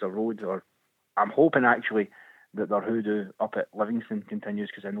go to Easter Road, or I'm hoping actually that their hoodoo up at Livingston continues,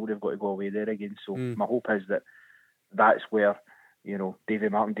 because I know they've got to go away there again. So my hope is that that's where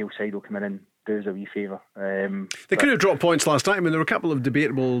David Martindale's side will come in and do us a wee favour. They could have dropped points last night. There were a couple of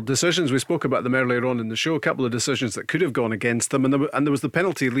debatable decisions. We spoke about them earlier on in the show. A couple of decisions that could have gone against them, and there was the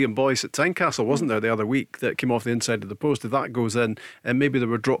penalty Liam Boyce at Tynecastle, wasn't there, the other week, that came off the inside of the post. If that goes in, and maybe there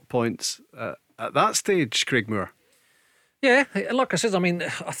were drop points at that stage, Craig Moore. Yeah, like I said,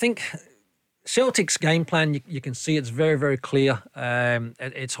 I think Celtic's game plan, you can see it's very, very clear.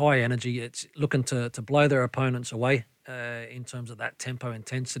 It's high energy. It's looking to blow their opponents away in terms of that tempo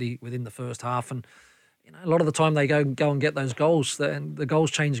intensity within the first half. And a lot of the time they go and get those goals. The goals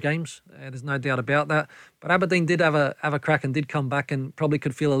change games. There's no doubt about that. But Aberdeen did have a crack and did come back and probably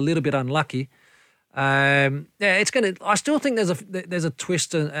could feel a little bit unlucky. It's going to. I still think there's a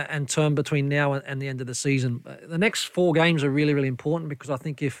twist and turn between now and the end of the season. The next 4 games are really, really important, because I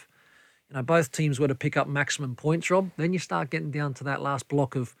think if both teams were to pick up maximum points, Rob, then you start getting down to that last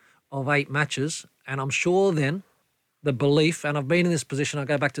block of of 8 matches, and I'm sure then the belief, and I've been in this position, I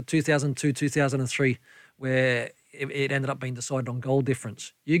go back to 2002, 2003, where it ended up being decided on goal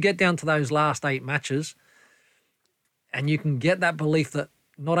difference. You get down to those last 8 matches, and you can get that belief that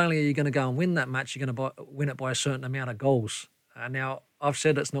not only are you going to go and win that match, you're going to win it by a certain amount of goals. Now, I've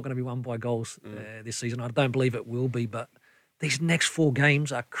said it's not going to be won by goals this season. I don't believe it will be, but these next 4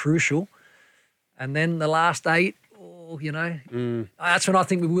 games are crucial. And then the last 8, that's when I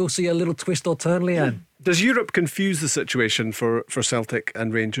think we will see a little twist or turn, Leanne. Does Europe confuse the situation for Celtic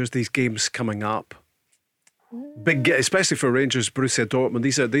and Rangers, these games coming up? Big, especially for Rangers, Borussia Dortmund.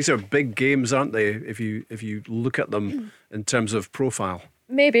 These are big games, aren't they? If you look at them in terms of profile.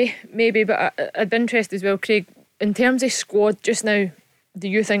 Maybe, but I'd be interested as well, Craig. In terms of squad just now, do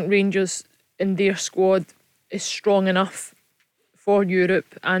you think Rangers in their squad is strong enough for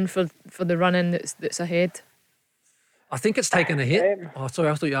Europe and for the run-in that's ahead? I think it's taken a hit. Sorry,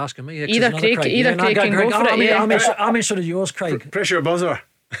 I thought you were asking me. Either Craig can go for it. I'm interested in yours, Craig. Pressure buzzer.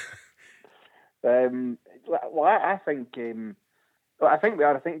 Well, I think I think we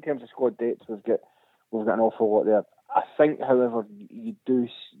are. I think in terms of squad depth, we've got an awful lot there. I think, however, we've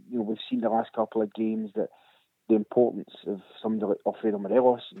seen the last couple of games that the importance of somebody like Alfredo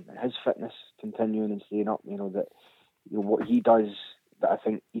Morelos and his fitness continuing and staying up. That what he does that I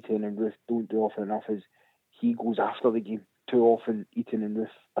think Eaton and Ruth don't do often enough is he goes after the game. Too often, Eaton and Ruth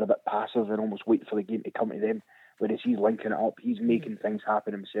are a bit passive and almost wait for the game to come to them, whereas he's linking it up. He's making things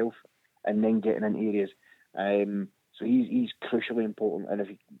happen himself and then getting into areas. So he's crucially important, and if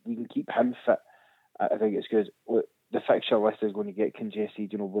we can keep him fit, I think it's good. Look, the fixture list is going to get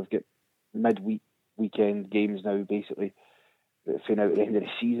congested. We've got weekend games now, basically, fin out at the end of the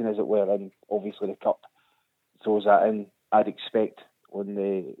season, as it were, and obviously the cup throws that in. I'd expect on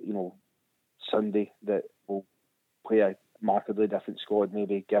the Sunday that we'll play a markedly different squad.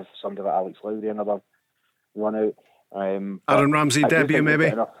 Maybe give somebody like Alex Lowry another run out. Aaron Ramsey debut,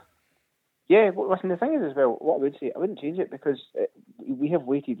 maybe. Yeah, well, listen, the thing is as well, what I would say, I wouldn't change it because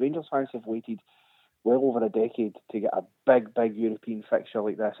Rangers fans have waited well over a decade to get a big European fixture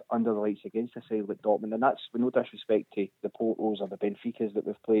like this under the lights against a side like Dortmund, and that's with no disrespect to the Portos or the Benficas that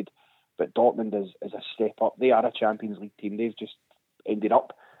we've played, but Dortmund is a step up. They are a Champions League team. They've just ended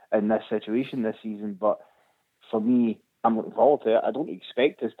up in this situation this season, but for me, I'm looking forward to it. I don't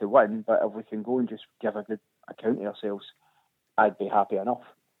expect us to win, but if we can go and just give a good account of ourselves, I'd be happy enough.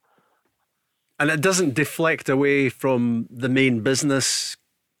 And it doesn't deflect away from the main business,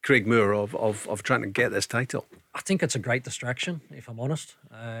 Craig Moore, of trying to get this title. I think it's a great distraction, if I'm honest.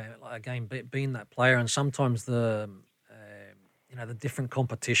 Again, being that player, and sometimes the different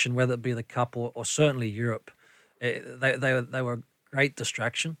competition, whether it be the Cup or certainly Europe, they were a great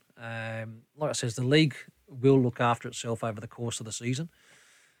distraction. Like I says, the league will look after itself over the course of the season.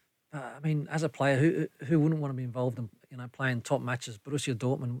 I mean, as a player, who wouldn't want to be involved in playing top matches? Borussia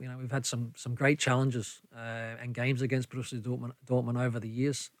Dortmund, we've had some great challenges and games against Borussia Dortmund over the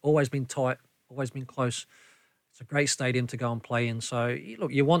years. Always been tight, always been close. It's a great stadium to go and play in. So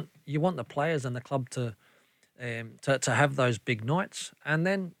look, you want the players and the club to have those big nights, and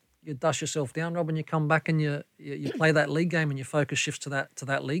then you dust yourself down, Rob, and you come back and you play that league game, and your focus shifts to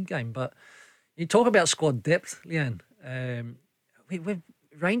that league game. But you talk about squad depth, Leanne.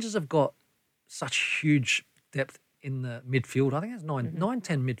 Rangers have got such huge depth in the midfield. I think there's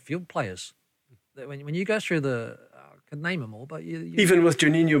 10 midfield players. When you go through I could name them all, but even with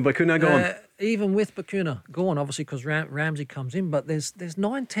Juninho and Bacuna gone, even with Bacuna gone, obviously because Ramsey comes in, but there's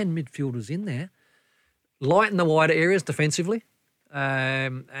 9-10 midfielders in there, light in the wider areas defensively,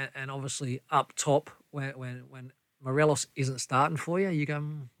 and obviously up top when Morelos isn't starting for you, you go,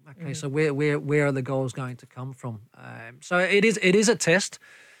 okay, so where are the goals going to come from? So it is a test,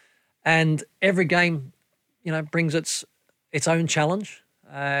 and every game, brings its own challenge.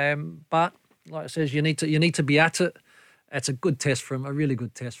 But like I says, you need to be at it. It's a good test for him, a really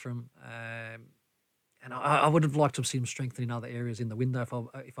good test for him. And I would have liked to have seen him strengthen in other areas in the window,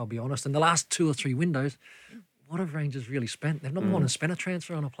 if I'll be honest. In the last 2 or 3 windows, what have Rangers really spent? They've not gone and spent a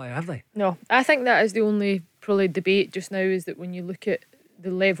transfer on a player, have they? No, I think that is the only probably debate just now, is that when you look at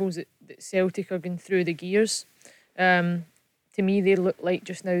the levels that Celtic are going through the gears, to me they look like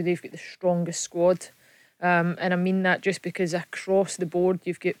just now they've got the strongest squad. And I mean that just because across the board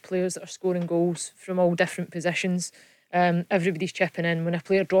you've got players that are scoring goals from all different positions. Everybody's chipping in. When a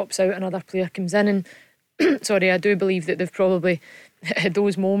player drops out, another player comes in, and I do believe that they've probably had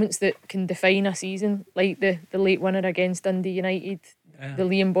those moments that can define a season, like the late winner against Dundee United, the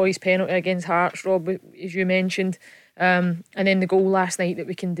Liam Boyce penalty against Hearts, Rob, as you mentioned, and then the goal last night that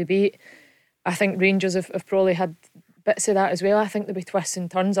we can debate. I think Rangers have probably had bits of that as well. I think there'll be twists and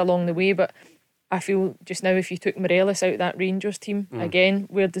turns along the way, but I feel just now if you took Morelos out of that Rangers team, again,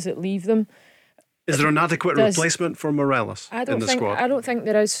 where does it leave them? Is there an adequate replacement for Morelos in the squad? I don't think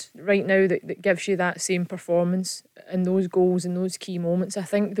there is right now that gives you that same performance and those goals and those key moments. I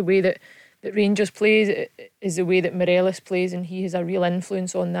think the way that Rangers plays is the way that Morelos plays, and he has a real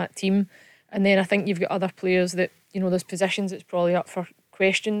influence on that team. And then I think you've got other players that, there's positions that's probably up for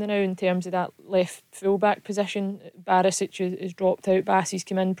question now in terms of that left fullback position. Barisic has dropped out, Bassey's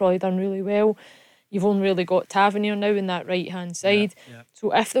come in, probably done really well. You've only really got Tavernier now in that right hand side. Yeah.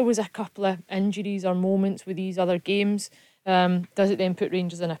 So if there was a couple of injuries or moments with these other games, does it then put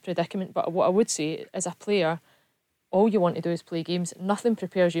Rangers in a predicament? But what I would say, as a player, all you want to do is play games. Nothing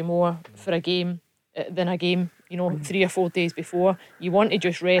prepares you more for a game than a game, 3 or 4 days before. You want to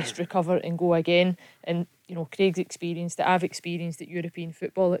just rest, recover and go again. And, Craig's experienced it, I've experienced it, European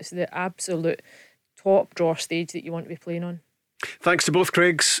football. It's the absolute top draw stage that you want to be playing on. Thanks to both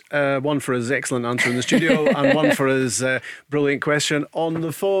Craigs, one for his excellent answer in the studio and one for his brilliant question on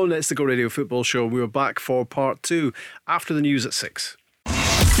the phone. It's the Go Radio Football Show. We are back for part 2 after the news at 6.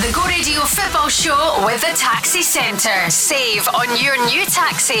 The Go Radio Football Show with the Taxi Centre. Save on your new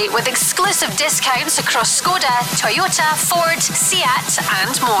taxi with exclusive discounts across Skoda, Toyota, Ford, Seat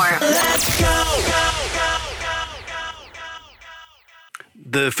and more. Let's go.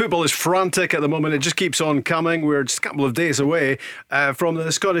 The football is frantic at the moment. It just keeps on coming. We're just a couple of days away from the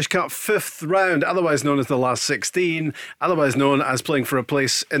Scottish Cup 5th round, otherwise known as the last 16, otherwise known as playing for a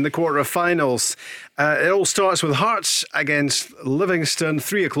place in the quarter-finals. It all starts with Hearts against Livingston,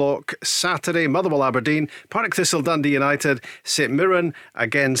 3 o'clock Saturday. Motherwell Aberdeen, Partick Thistle Dundee United, St Mirren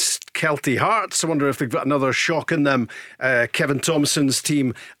against Kelty Hearts. I wonder if they've got another shock in them. Kevin Thompson's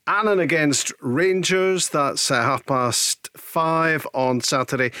team, Annan against Rangers. That's 5:30 on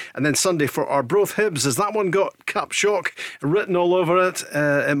Saturday. And then Sunday for Arbroath Hibs. Has that one got Cup shock written all over it?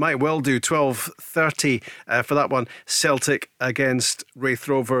 It might well do. 12:30 for that one. Celtic against Wraith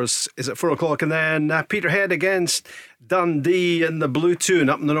Rovers is at 4 o'clock. And then Peterhead against Dundee in the Blue Toon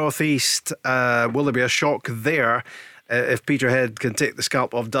up in the northeast. Will there be a shock there? If Peterhead can take the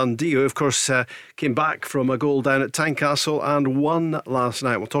scalp of Dundee, who of course came back from a goal down at Tynecastle and won last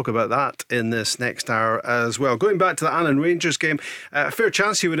night. We'll talk about that in this next hour as well. Going back to the Annan Rangers game, a fair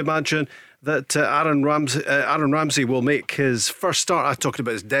chance you would imagine that Aaron Ramsey will make his first start. I talked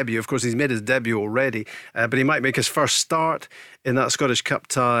about his debut. Of course, he's made his debut already, but he might make his first start in that Scottish Cup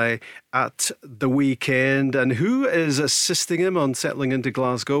tie at the weekend. And who is assisting him on settling into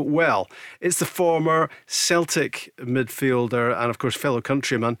Glasgow? Well, it's the former Celtic midfielder and, of course, fellow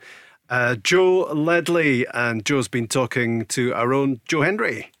countryman, Joe Ledley. And Joe's been talking to our own Joe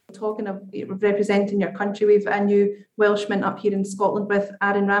Hendry. Talking of representing your country, we've a new Welshman up here in Scotland with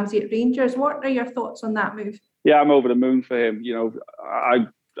Aaron Ramsey at Rangers. What are your thoughts on that move? Yeah, I'm over the moon for him.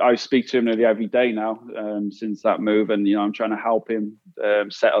 I speak to him nearly every day now since that move, and I'm trying to help him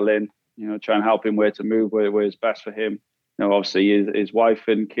settle in. Trying to help him where to move, where is best for him. Obviously his wife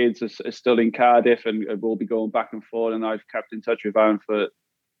and kids are still in Cardiff, and we'll be going back and forth. And I've kept in touch with Aaron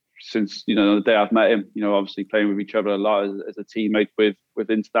since the day I've met him. Obviously playing with each other a lot as a teammate with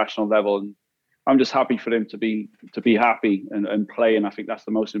international level, and I'm just happy for him to be happy and play. And I think that's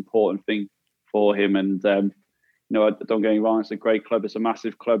the most important thing for him. And don't get me wrong, it's a great club. It's a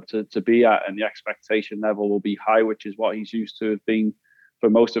massive club to be at, and the expectation level will be high, which is what he's used to have been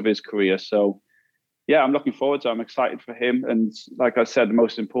for most of his career. So yeah, I'm looking forward to it. I'm excited for him. And like I said, the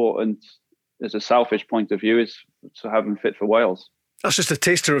most important, as a selfish point of view, is to have him fit for Wales. That's just a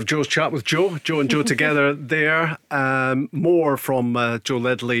taster of Joe's chat with Joe and Joe together there. More from Joe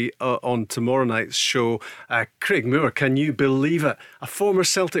Ledley on tomorrow night's show. Craig Moore, can you believe it? A former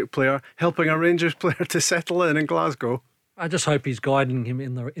Celtic player helping a Rangers player to settle in Glasgow. I just hope he's guiding him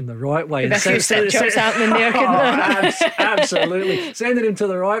in the right way. There's a few stitch-ups happening there, absolutely. Sending him to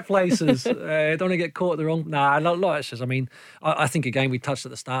the right places. Don't want to get caught at the wrong... I think, again, we touched at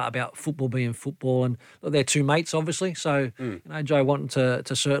the start about football being football, and look, they're two mates, obviously. So, Joe wanting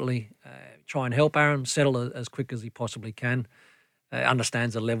to certainly try and help Aaron settle as quick as he possibly can.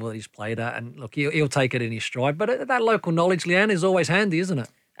 Understands the level that he's played at, and look, he'll take it in his stride. But that local knowledge, Leanne, is always handy, isn't it?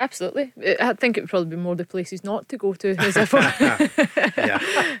 Absolutely. I think it would probably be more the places not to go to.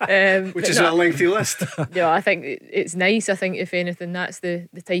 Which is a lengthy list. I think it's nice. I think, if anything, that's the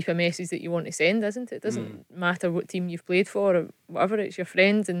type of message that you want to send, isn't it? It doesn't matter what team you've played for or whatever. It's your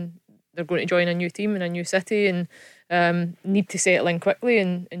friends, and they're going to join a new team in a new city and need to settle in quickly,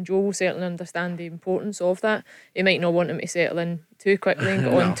 and Joe will certainly understand the importance of that. He might not want him to settle in too quickly and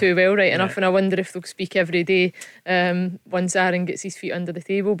get on too well right enough, and I wonder if they'll speak every day once Aaron gets his feet under the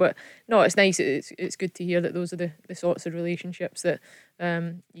table. But no, it's nice, it's good to hear that those are the sorts of relationships that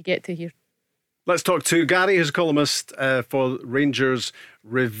you get to hear. Let's talk to Gary, who's a columnist for Rangers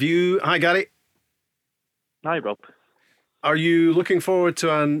Review. Hi Gary. Hi Rob. Are you looking forward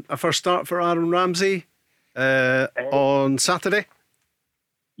to a first start for Aaron Ramsey on Saturday?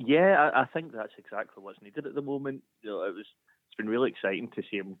 Yeah, I think that's exactly what's needed at the moment. You know, it's been really exciting to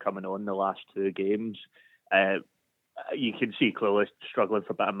see him coming on the last two games. You can see clearly struggling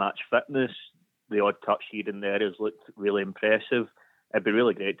for a bit of match fitness. The odd touch here and there has looked really impressive. It'd be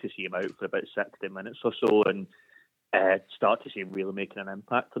really great to see him out for about 60 minutes or so and start to see him really making an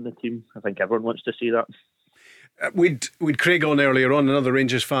impact on the team. I think everyone wants to see that. We'd Craig on earlier on, another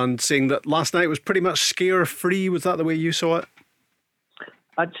Rangers fan, saying that last night was pretty much scare free. Was that the way you saw it?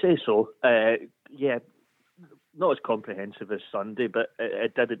 I'd say so. Yeah, not as comprehensive as Sunday, but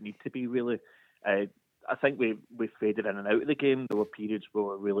it didn't need to be really. I think we faded in and out of the game. There were periods where we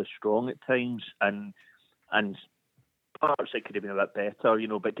were really strong at times, and perhaps it could have been a bit better, you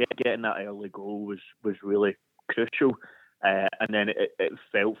know. But getting that early goal was really crucial. And then it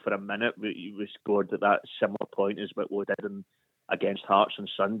felt for a minute we scored at that similar point as what we did against Hearts on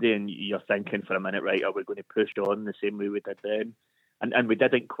Sunday, and you're thinking for a minute, right, are we going to push on the same way we did then? And we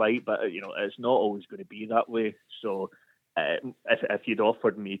didn't quite, but you know, it's not always going to be that way. So if you'd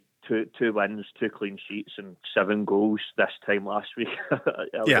offered me two wins, 2 clean sheets and 7 goals this time last week, I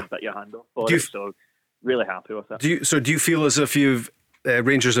would have bit your hand off for it. So really happy with it. Do you feel as if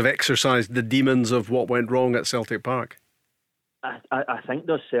Rangers have exercised the demons of what went wrong at Celtic Park? I think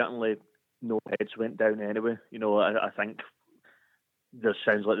there's certainly no heads went down anyway. You know, I think there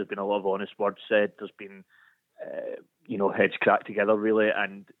sounds like there's been a lot of honest words said. There's been, heads cracked together really,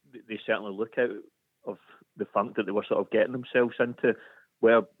 and they certainly look out of the funk that they were sort of getting themselves into.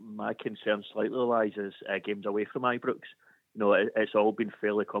 Where my concern slightly lies is games away from Ibrox. You know, it's all been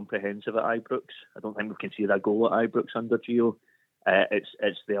fairly comprehensive at Ibrox. I don't think we can see that goal at Ibrox under Gio.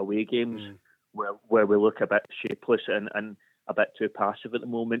 It's the away games where we look a bit shapeless and a bit too passive at the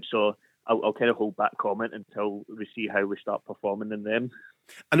moment. So I'll kind of hold back comment until we see how we start performing in them.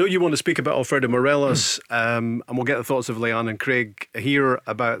 I know you want to speak about Alfredo Morelos, and we'll get the thoughts of Leanne and Craig here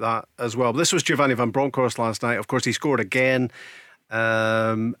about that as well. But this was Giovanni van Bronckhorst last night. Of course, he scored again,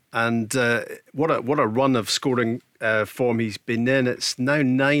 and what a run of scoring form he's been in. It's now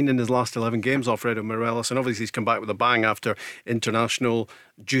 9 in his last 11 games, Alfredo Morelos, and obviously he's come back with a bang after international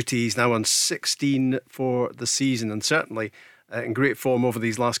duty. He's now on 16 for the season, and certainly in great form over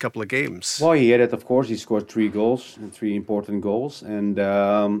these last couple of games. Well, he had it, of course. He scored 3 goals, 3 important goals. And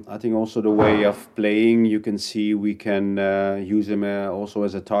I think also the way of playing, you can see we can use him also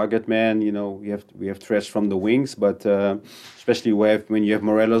as a target man. You know, we have threats from the wings, but especially when you have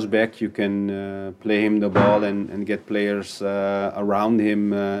Morelos back, you can play him the ball and get players around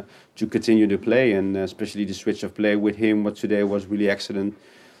him to continue to play. And especially the switch of play with him, what today was really excellent.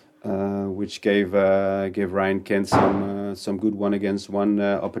 Which gave Ryan Kent some good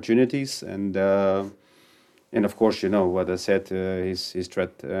 1-against-1 opportunities, and of course, you know what I said, his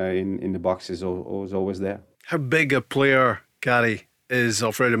threat in the box is always there. How big a player, Gary, is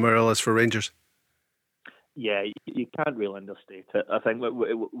Alfredo Morelos for Rangers? Yeah, you can't really understate it. I think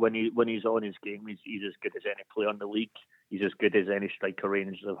when he's on his game, he's as good as any player in the league. He's as good as any striker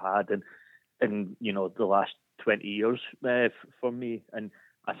Rangers have had in the last 20 years for me. And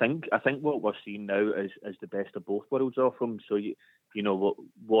I think what we're seeing now is the best of both worlds off him. So you know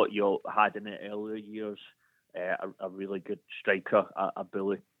what you had in the earlier years, a really good striker, a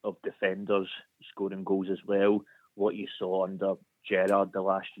bully of defenders, scoring goals as well. What you saw under Gerrard the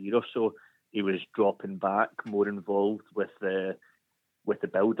last year or so, he was dropping back, more involved with the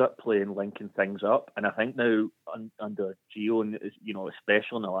build-up play and linking things up. And I think now under Gio, and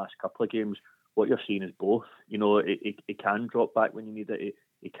especially in the last couple of games, what you're seeing is both. You know, it can drop back when you need it.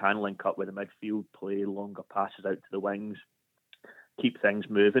 He can link up with the midfield, play longer passes out to the wings, keep things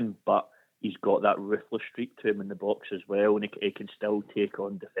moving, but he's got that ruthless streak to him in the box as well, and he can still take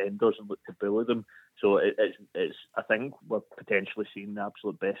on defenders and look to bully them. So it's I think we're potentially seeing the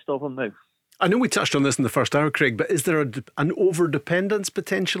absolute best of him now. I know we touched on this in the first hour, Craig, but is there an over-dependence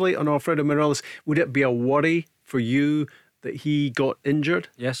potentially on Alfredo Morelos? Would it be a worry for you that he got injured?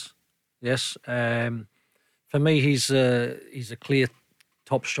 Yes. For me, he's a clear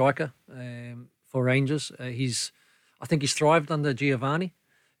top striker for Rangers. I think he's thrived under Giovanni.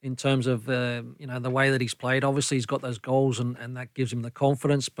 in terms of the way that he's played. Obviously, he's got those goals and that gives him the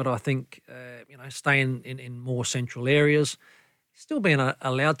confidence. But I think staying in more central areas, still being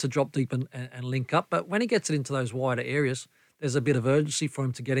allowed to drop deep and link up. But when he gets it into those wider areas, there's a bit of urgency for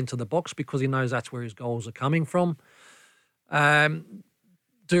him to get into the box because he knows that's where his goals are coming from.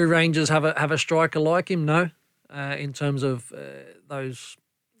 Do Rangers have a striker like him? No, in terms of those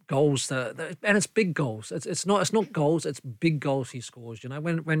goals, and it's big goals. It's not goals. It's big goals he scores.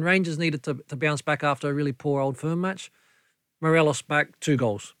 When Rangers needed to bounce back after a really poor Old Firm match, Morelos back 2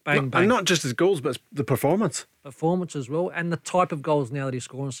 goals, bang bang. And not just his goals, but it's the performance as well, and the type of goals now that he's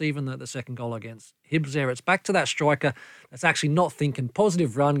scoring. So even the second goal against Hibs there, it's back to that striker that's actually not thinking.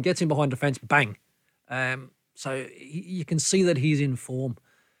 Positive run, gets him behind defence, bang. So you can see that he's in form.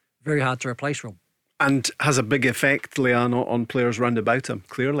 Very hard to replace, Rob. And has a big effect, Leanne, on players round about him,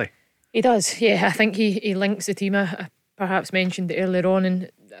 clearly. He does, yeah. I think he links the team. I perhaps mentioned it earlier on,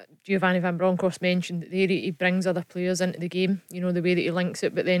 and Giovanni Van Bronckhorst mentioned that he brings other players into the game, the way that he links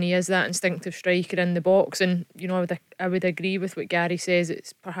it, but then he is that instinctive striker in the box. And, I would agree with what Gary says.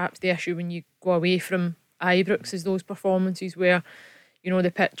 It's perhaps the issue when you go away from Ibrox is those performances where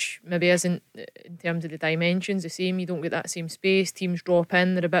the pitch maybe isn't, in terms of the dimensions, the same. You don't get that same space. Teams drop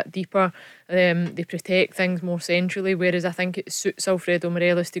in, they're a bit deeper. They protect things more centrally, whereas I think it suits Alfredo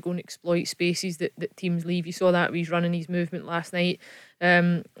Morelos to go and exploit spaces that teams leave. You saw that with his running, his movement last night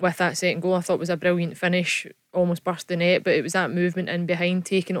with that second goal. I thought it was a brilliant finish, almost burst the net, but it was that movement in behind,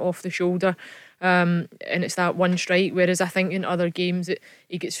 taking it off the shoulder. And it's that one strike, whereas I think in other games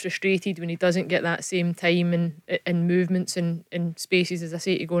he gets frustrated when he doesn't get that same time and movements and spaces, as I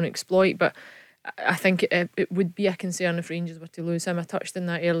say, to go and exploit. But I think it would be a concern if Rangers were to lose him. I touched on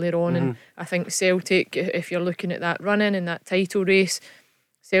that earlier on, and I think Celtic, if you're looking at that run-in and that title race,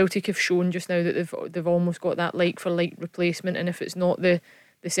 Celtic have shown just now that they've almost got that like-for-like replacement, and if it's not the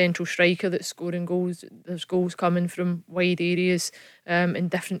central striker that's scoring goals, there's goals coming from wide areas in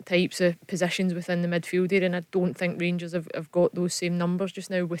different types of positions within the midfield area, and I don't think Rangers have got those same numbers just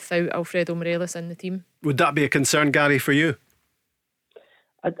now without Alfredo Morelos in the team. Would that be a concern, Gary, for you?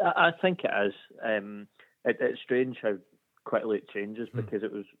 I think it is. It's strange how quickly it changes because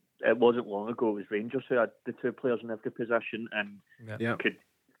it wasn't long ago it was Rangers who had the 2 players in every position and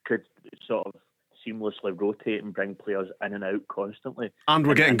could sort of seamlessly rotate and bring players in and out constantly. And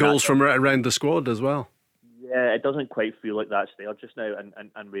we're getting goals from right around the squad as well. Yeah, it doesn't quite feel like that's there just now,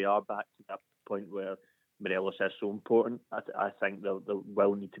 and we are back to that point where Morelos is so important. I think there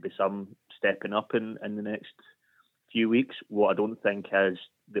will need to be some stepping up in the next few weeks. What I don't think is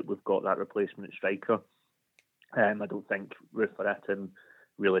that we've got that replacement striker. I don't think Ruth Veritten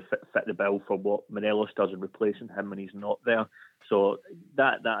really fit the bill for what Morelos does in replacing him when he's not there. So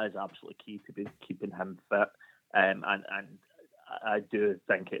that is absolutely key to be keeping him fit. And I do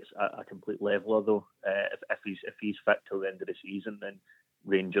think it's a complete leveler though. If he's fit till the end of the season, then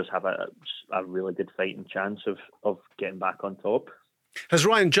Rangers have a really good fighting chance of getting back on top. Has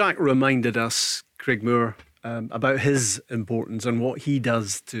Ryan Jack reminded us, Craig Moore, about his importance and what he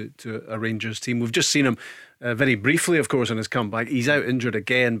does to a Rangers team? We've just seen him very briefly, of course, in his comeback. He's out injured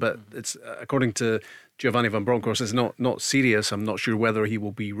again, but it's according to Giovanni Van Bronckhorst, it's not serious. I'm not sure whether he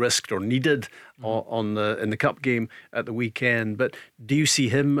will be risked or needed in the cup game at the weekend. But do you see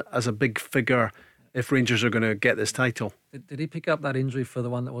him as a big figure if Rangers are going to get this title? Did he pick up that injury for the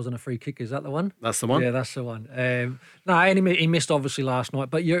one that wasn't a free kick? Is that the one? That's the one. Yeah, that's the one. No, and he missed obviously last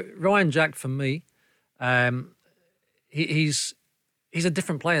night. But Ryan Jack, for me, he's a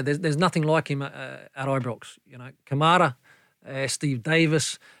different player. There's nothing like him at Ibrox. Kamara, Steve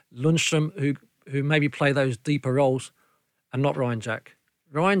Davis, Lundstrom, who maybe play those deeper roles, and not Ryan Jack.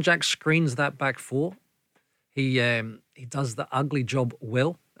 Ryan Jack screens that back four. He does the ugly job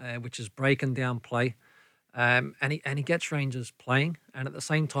well, which is breaking down play, and he gets Rangers playing. And at the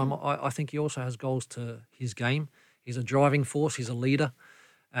same time, I think he also has goals to his game. He's a driving force. He's a leader.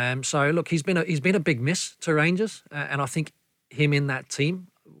 So look, he's been a big miss to Rangers, and I think him in that team,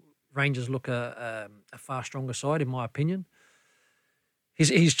 Rangers look a far stronger side in my opinion.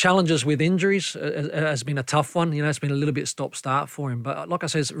 His challenges with injuries has been a tough one. It's been a little bit stop-start for him. But like I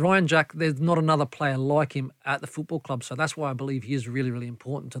said, Ryan Jack, there's not another player like him at the football club. So that's why I believe he is really, really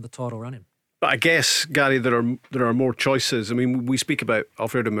important to the title running. But I guess, Gary, there are more choices. I mean, we speak about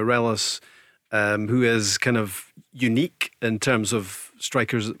Alfredo Morelos, who is kind of unique in terms of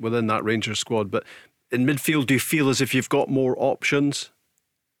strikers within that Rangers squad. But in midfield, do you feel as if you've got more options?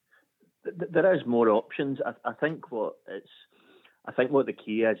 There is more options. I think what the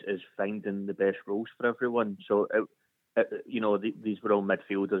key is finding the best roles for everyone. So, these were all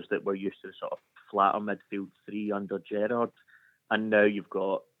midfielders that were used to the sort of flatter midfield three under Gerrard. And now you've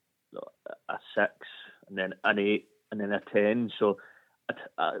got a 6, and then an 8, and then a 10. So,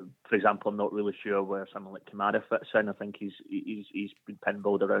 for example, I'm not really sure where someone like Kamara fits in. I think he's been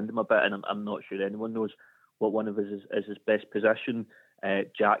pinballed around him a bit, and I'm not sure anyone knows what one of his is his best position.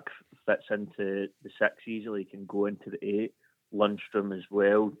 Jack fits into the 6 easily. He can go into the 8. Lundstrom as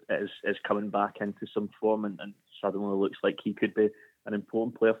well is coming back into some form, and suddenly looks like he could be an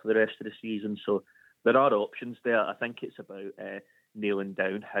important player for the rest of the season. So there are options there. I think it's about nailing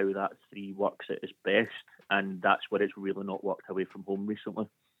down how that 3 works at its best, and that's where it's really not worked away from home recently.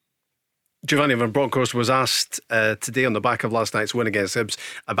 Giovanni Van Bronckhorst was asked today on the back of last night's win against Hibs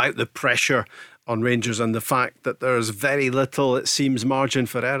about the pressure on Rangers and the fact that there's very little, it seems, margin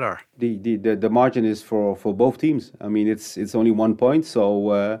for error. The margin is for both teams. I mean, it's only 1 point,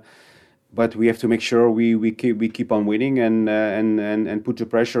 so but we have to make sure we keep on winning and put the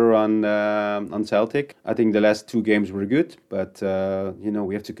pressure on Celtic. I think the last 2 games were good, but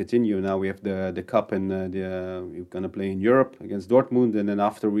we have to continue. Now we have the cup, and we're gonna play in Europe against Dortmund, and then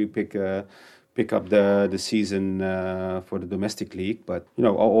after we pick up the season for the domestic league. But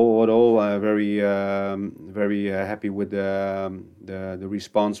all very happy with the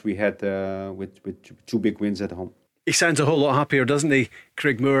response we had with 2 big wins at home. He sounds a whole lot happier, doesn't he,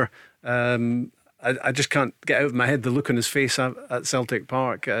 Craig Moore? I just can't get out of my head the look on his face at Celtic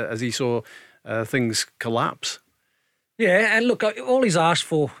Park as he saw things collapse. Yeah, and look, all he's asked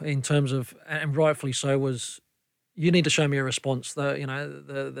for in terms of, and rightfully so, was you need to show me a response.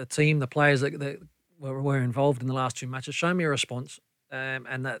 The team, the players that were involved in the last 2 matches, show me a response,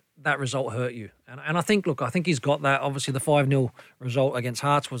 and that result hurt you. And I think he's got that. Obviously, the 5-0 result against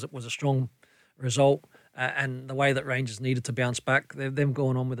Hearts was a strong result. And the way that Rangers needed to bounce back, them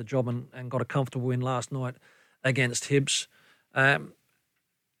going on with the job and got a comfortable win last night against Hibs.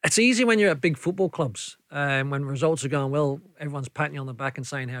 It's easy when you're at big football clubs. When results are going well, everyone's patting you on the back and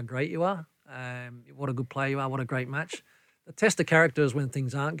saying how great you are. What a good player you are, what a great match. The test of character is when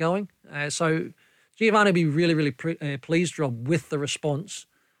things aren't going. So Giovanni will be really, really pleased, Rob, with the response.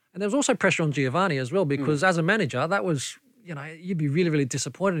 And there was also pressure on Giovanni as well, because as a manager, that was... you'd be really, really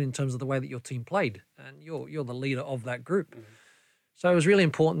disappointed in terms of the way that your team played, and you're the leader of that group. So it was really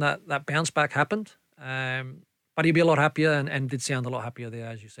important that bounce back happened. But he'd be a lot happier and did sound a lot happier there,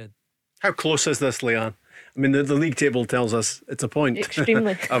 as you said. How close is this, Leanne? I mean, the league table tells us it's a point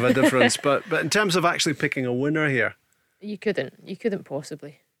extremely of a difference. But in terms of actually picking a winner here, you couldn't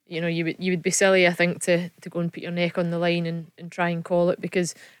possibly. You would be silly, I think, to go and put your neck on the line and try and call it,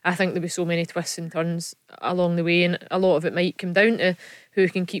 because I think there'll be so many twists and turns along the way, and a lot of it might come down to who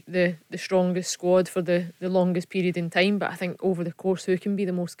can keep the strongest squad for the longest period in time. But I think over the course, who can be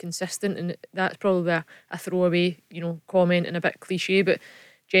the most consistent, and that's probably a throwaway, comment and a bit cliche, but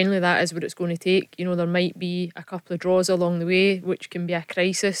generally that is what it's going to take. There might be a couple of draws along the way, which can be a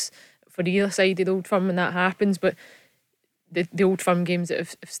crisis for either side of the Old Firm when that happens, but the Old Firm games that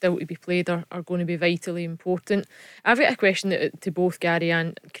have still to be played are going to be vitally important. I've got a question to both Gary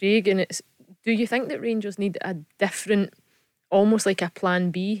and Craig, and it's, do you think that Rangers need a different, almost like a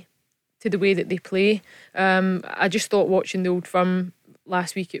plan B to the way that they play? I just thought watching the Old Firm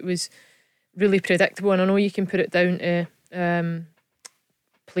last week, it was really predictable, and I know you can put it down to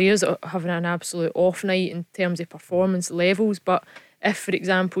players having an absolute off night in terms of performance levels, but if, for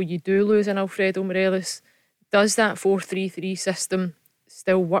example, you do lose an Alfredo Morelos, does that 4-3-3 system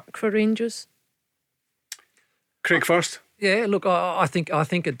still work for Rangers? Craig first. Yeah, look, I think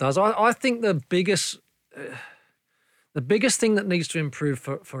it does. I think the biggest thing that needs to improve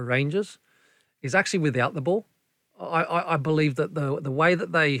for Rangers is actually without the ball. I believe that the way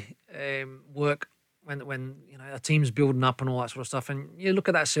that they work when a team's building up and all that sort of stuff, and you look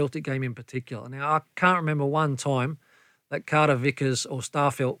at that Celtic game in particular. Now, I can't remember one time that Carter Vickers or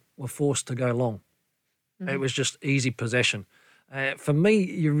Starfelt were forced to go long. It was just easy possession. For me,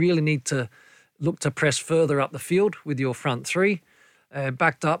 you really need to look to press further up the field with your front three,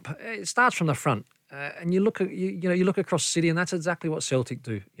 backed up. It starts from the front, and you look across the city, and that's exactly what Celtic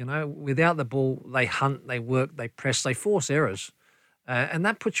do. Without the ball, they hunt, they work, they press, they force errors, and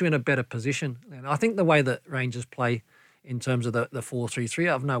that puts you in a better position. And I think the way that Rangers play in terms of the 4-3-3,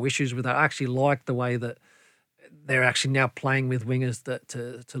 I have no issues with that. I actually like the way that they're actually now playing with wingers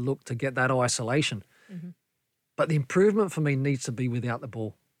to look to get that isolation. But the improvement for me needs to be without the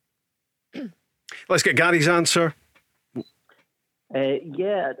ball. Let's get Gary's answer. I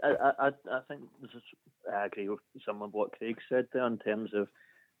think I agree with some of what Craig said there in terms of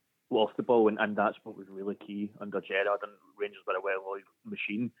off the ball, and that's what was really key under Gerrard, and Rangers were a well-oiled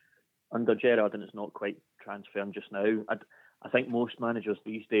machine under Gerrard, and it's not quite transferring just now. I think most managers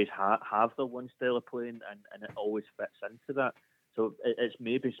these days have their one style of playing, and it always fits into that. So it's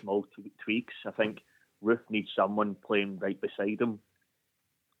maybe small tweaks. I think Ruth needs someone playing right beside him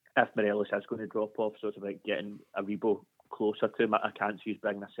if Morelos is going to drop off. So it's about getting a Rebo closer to him. I can't see us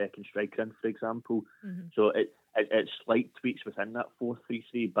bringing a second striker in, for example. So it's slight tweaks within that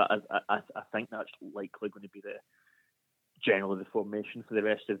 4-3-3, but I think that's likely going to be generally the formation for the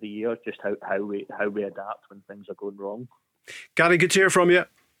rest of the year. Just how we adapt when things are going wrong. Gary, good to hear from you.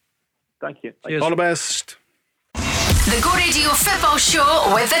 Thank you. All the best. The Go Radio Football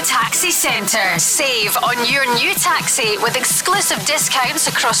Show with the Taxi Centre. Save on your new taxi with exclusive discounts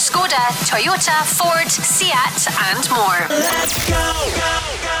across Skoda, Toyota, Ford, Seat and more. Let's go.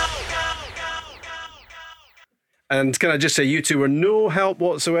 And can I just say, you two were no help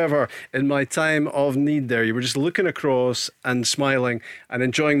whatsoever in my time of need there. You were just looking across and smiling and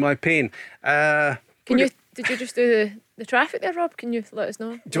enjoying my pain. Did you just do the traffic there, Rob? Can you let us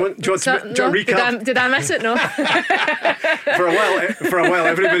know? Do you want to recap? Did I miss it? No. For a while,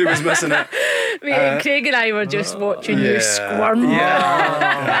 everybody was missing it. Craig and I were just watching you squirm.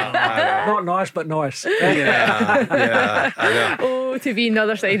 Not nice, but nice. I know. Oh, to be on the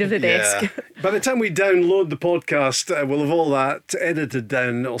other side of the desk. By the time we download the podcast, we'll have all that edited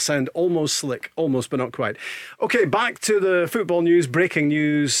down. It'll sound almost slick, almost, but not quite. Okay, back to the football news. Breaking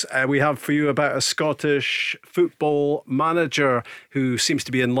news we have for you about a Scottish football manager who seems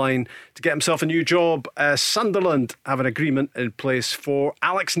to be in line to get himself a new job. Sunderland have an agreement in place for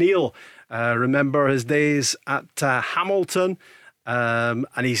Alex Neil. Remember his days at Hamilton,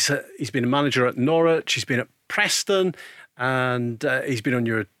 and he's been a manager at Norwich. He's been at Preston, and he's been on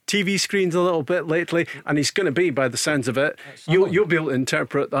your TV screens a little bit lately, and he's going to be, by the sounds of it, you'll be able to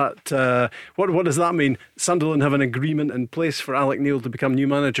interpret that. What does that mean? Sunderland have an agreement in place for Alex Neil to become new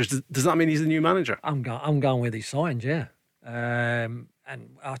manager. Does that mean he's the new manager? I'm going with his signs, yeah. And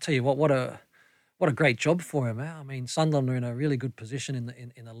I'll tell you what a great job for him. I mean, Sunderland are in a really good position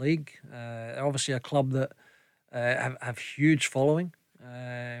in the league. They're obviously a club that have huge following,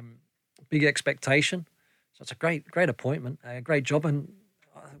 big expectation. So it's a great appointment, a great job. And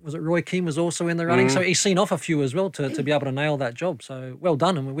was it Roy Keane was also in the running? So he's seen off a few as well to be able to nail that job. So well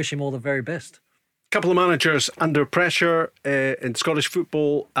done, and we wish him all the very best. Couple of managers under pressure in Scottish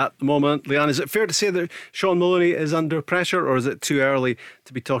football at the moment. Leanne, is it fair to say that Sean Maloney is under pressure, or is it too early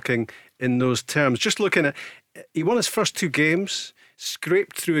to be talking in those terms? Just looking at, he won his first 2 games,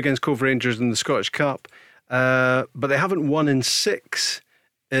 scraped through against Cove Rangers in the Scottish Cup, but they haven't won in 6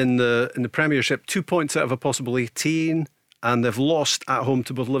 in the Premiership. 2 points out of a possible 18, and they've lost at home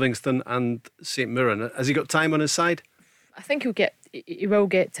to both Livingston and St Mirren. Has he got time on his side? I think he will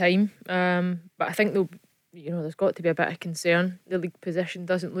get time, but I think there's got to be a bit of concern. The league position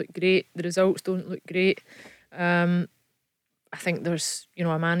doesn't look great. The results don't look great. I think there's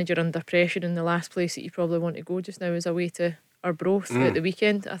a manager under pressure in the last place that you probably want to go just now is away to Arbroath at the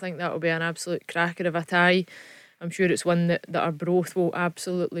weekend. I think that will be an absolute cracker of a tie. I'm sure it's one that Arbroath will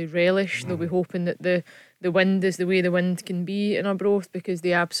absolutely relish. They'll be hoping that the wind is the way the wind can be in Arbroath, because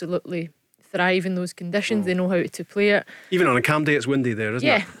they absolutely thrive in those conditions. They know how to play it. Even on a calm day, it's windy there, isn't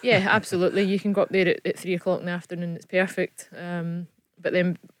it? Yeah, absolutely. You can go up there at 3 o'clock in the afternoon. It's perfect. But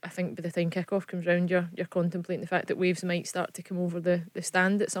then I think by the time kick-off comes round, you're contemplating the fact that waves might start to come over the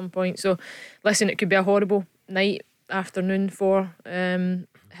stand at some point. So, listen, it could be a horrible night, afternoon for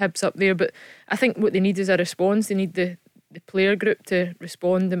Hibs up there. But I think what they need is a response. They need the player group to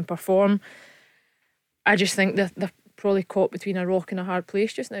respond and perform. I just think that they're probably caught between a rock and a hard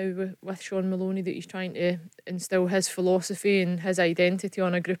place just now with Sean Maloney, that he's trying to instill his philosophy and his identity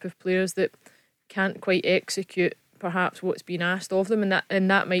on a group of players that can't quite execute perhaps what's been asked of them, and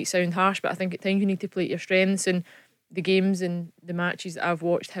that might sound harsh, but I think at times you need to play to your strengths. And the games and the matches that I've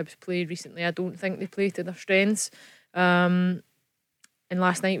watched Hibs play recently, I don't think they play to their strengths, and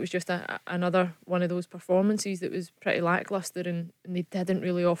last night was just another one of those performances that was pretty lacklustre, and they didn't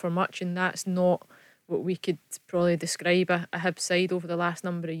really offer much, and that's not what we could probably describe a Hibs side over the last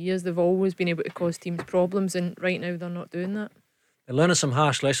number of years. They've always been able to cause teams problems, and right now they're not doing that. They're learning some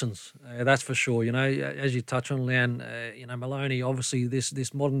harsh lessons, that's for sure. As you touch on, Leanne, Maloney, obviously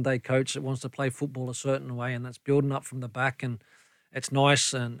this modern day coach that wants to play football a certain way, and that's building up from the back, and it's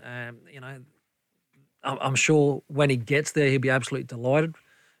nice. And I'm sure when he gets there, he'll be absolutely delighted.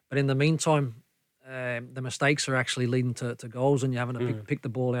 But in the meantime, the mistakes are actually leading to goals, and you're having to pick the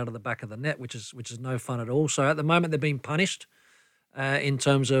ball out of the back of the net, which is no fun at all. So at the moment, they're being punished in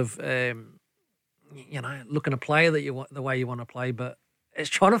terms of looking to play the way you want to play, but it's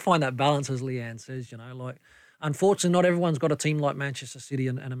trying to find that balance, as Leanne says. Unfortunately, not everyone's got a team like Manchester City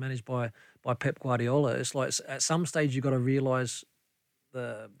and are managed by Pep Guardiola. It's like at some stage you've got to realise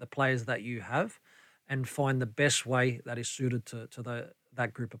the players that you have, and find the best way that is suited to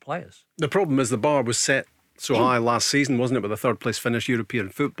that group of players. The problem is the bar was set so high last season, wasn't it, with a third place finish European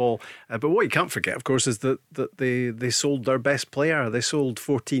football? But what you can't forget, of course, is that they sold their best player. They sold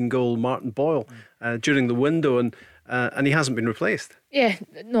 14-goal Martin Boyle during the window, and he hasn't been replaced. Yeah,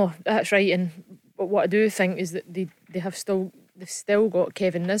 no, that's right. But what I do think is that they've still got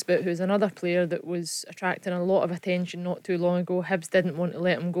Kevin Nisbet, who's another player that was attracting a lot of attention not too long ago. Hibs didn't want to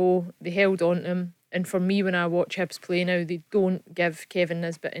let him go. They held on to him. And for me, when I watch Hibs play now, they don't give Kevin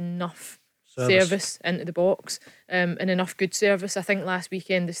Nisbet enough service into the box, and enough good service. I think last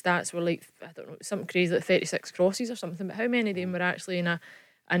weekend the stats were like, I don't know, something crazy like 36 crosses or something, but how many of them were actually in an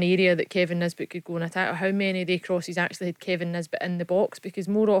area that Kevin Nisbet could go and attack, or how many of the crosses actually had Kevin Nisbet in the box? Because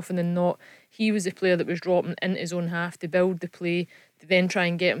more often than not, he was the player that was dropping into his own half to build the play, to then try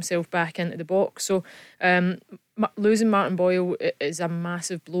and get himself back into the box. So losing Martin Boyle is a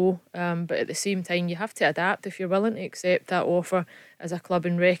massive blow, but at the same time you have to adapt. If you're willing to accept that offer as a club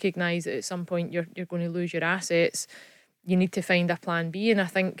and recognise that at some point you're going to lose your assets, you need to find a plan B. And I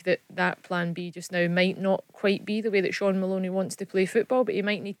think that plan B just now might not quite be the way that Sean Maloney wants to play football, but he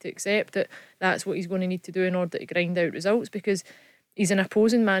might need to accept that that's what he's going to need to do in order to grind out results, because he's an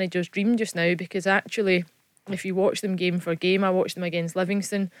opposing manager's dream just now. Because actually, if you watch them game for game, I watched them against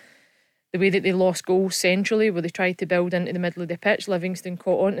Livingston, the way that they lost goals centrally, where they tried to build into the middle of the pitch, Livingston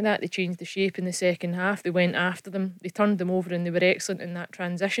caught onto that. They changed the shape in the second half. They went after them. They turned them over, and they were excellent in that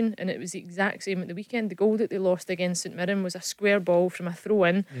transition. And it was the exact same at the weekend. The goal that they lost against St Mirren was a square ball from a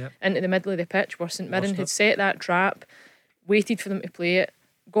throw-in into the middle of the pitch, where St Mirren had set that trap, waited for them to play it,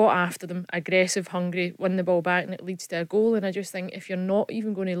 got after them, aggressive, hungry, win the ball back, and it leads to a goal. And I just think if you're not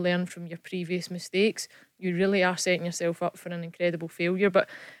even going to learn from your previous mistakes, you really are setting yourself up for an incredible failure. But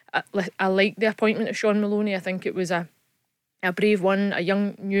I like the appointment of Sean Maloney. I think it was a brave one, a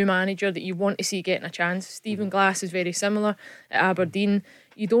young new manager that you want to see getting a chance. Stephen Glass is very similar at Aberdeen.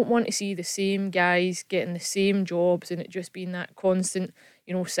 You don't want to see the same guys getting the same jobs and it just being that constant,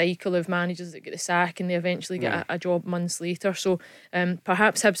 cycle of managers that get the sack and they eventually get a job months later. So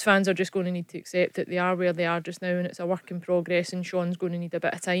perhaps Hibs fans are just going to need to accept that they are where they are just now, and it's a work in progress, and Sean's going to need a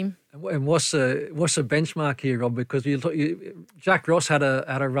bit of time. And what's the benchmark here, Rob? Because Jack Ross had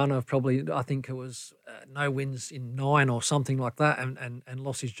a run of probably, I think it was no wins in 9 or something like that, and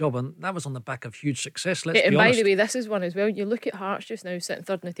lost his job, and that was on the back of huge success. Let's be honest. By the way, this is one as well. You look at Hearts just now sitting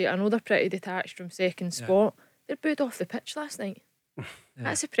third in the table. I know they're pretty detached from second spot. They're booed off the pitch last night.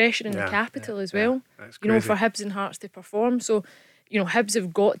 That's the pressure in the capital as well. For Hibs and Hearts to perform. So, Hibs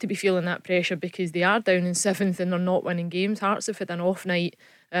have got to be feeling that pressure because they are down in 7th and they're not winning games. Hearts have had an off night,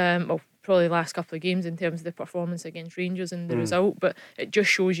 probably the last couple of games in terms of the performance against Rangers and the result, but it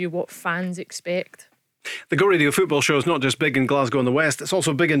just shows you what fans expect. The Go Radio Football Show is not just big in Glasgow and the West, it's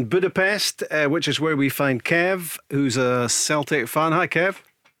also big in Budapest, which is where we find Kev, who's a Celtic fan. Hi, Kev.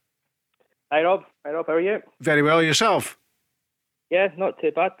 Hi, Rob. How are you? Very well. Yourself? Yeah, not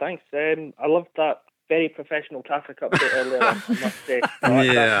too bad, thanks. I loved that very professional traffic update earlier, I must say.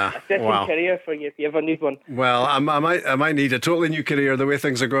 A second career for you if you ever need one. Well, I might need a totally new career the way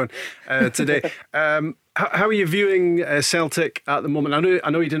things are going today. How are you viewing Celtic at the moment? I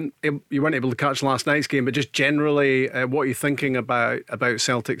know you weren't able to catch last night's game, but just generally, what are you thinking about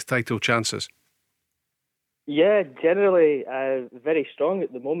Celtic's title chances? Yeah, generally very strong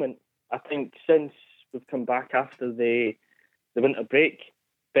at the moment. I think since we've come back after the winter break,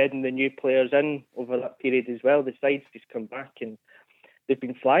 bedding the new players in over that period as well, the side's just come back and they've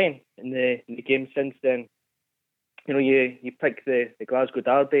been flying in the game since then. You pick the Glasgow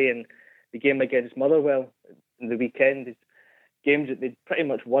derby and the game against Motherwell in the weekend, is games that they'd pretty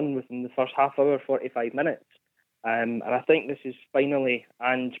much won within the first half hour, 45 minutes. And I think this is finally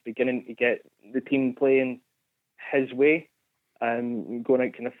Ange beginning to get the team playing his way, going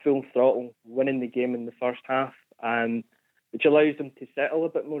out kind of full throttle, winning the game in the first half, which allows them to settle a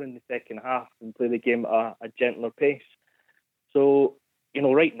bit more in the second half and play the game at a gentler pace. So,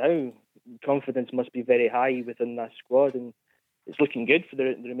 right now, confidence must be very high within that squad, and it's looking good for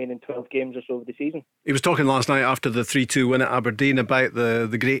the remaining 12 games or so of the season. He was talking last night after the 3-2 win at Aberdeen about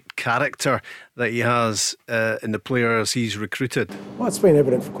the great character that he has in the players he's recruited. Well, it's been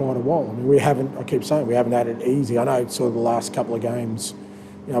evident for quite a while. I mean, I keep saying we haven't had it easy. I know sort of the last couple of games,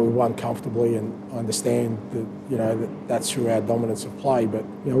 we won comfortably, and I understand that that's through our dominance of play. But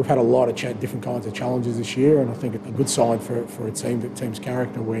we've had a lot of different kinds of challenges this year, and I think it's a good sign for a team's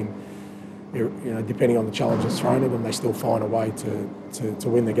character when, depending on the challenges thrown at them, they still find a way to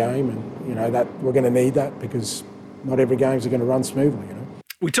win the game. And that we're going to need that because not every games are going to run smoothly.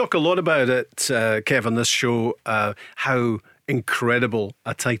 We talk a lot about it, Kev, on this show, how incredible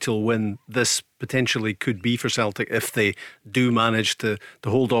a title win this potentially could be for Celtic if they do manage to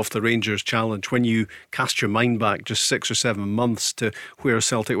hold off the Rangers challenge, when you cast your mind back just 6 or 7 months to where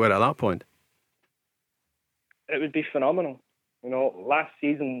Celtic were at that point? It would be phenomenal. Last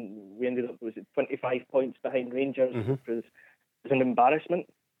season we ended up 25 points behind Rangers. It was an embarrassment.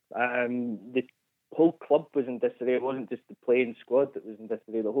 The whole club was in disarray. It wasn't just the playing squad that was in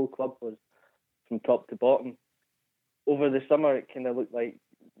disarray. The whole club was from top to bottom. Over the summer, it kind of looked like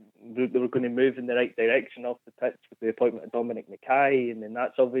they were going to move in the right direction off the pitch with the appointment of Dominic Mackay, and then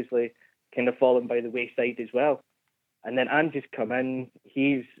that's obviously kind of fallen by the wayside as well. And then Ange's come in.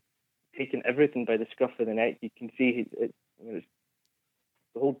 He's taken everything by the scruff of the neck. You can see the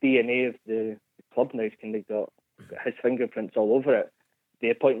whole DNA of the club now has kind of got his fingerprints all over it. The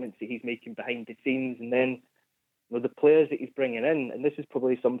appointments that he's making behind the scenes, and then the players that he's bringing in, and this is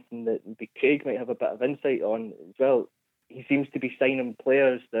probably something that Craig might have a bit of insight on as well. He seems to be signing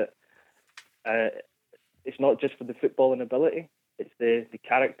players that it's not just for the footballing ability, it's the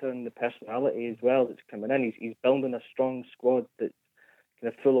character and the personality as well that's coming in. He's building a strong squad that's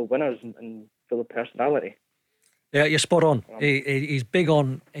kind of full of winners and full of personality. Yeah, you're spot on. He's big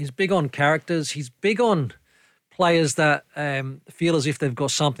on characters. He's big on players that feel as if they've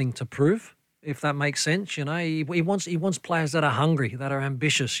got something to prove, if that makes sense. He wants players that are hungry, that are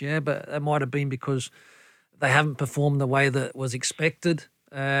ambitious. Yeah, but it might have been because they haven't performed the way that was expected,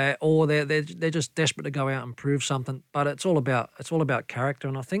 or they're just desperate to go out and prove something. But it's all about character.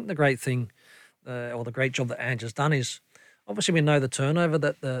 And I think the great thing, or the great job that Ange has done is, obviously we know the turnover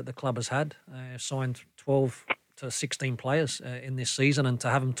that the club has had. Signed 12 to 16 players in this season, and to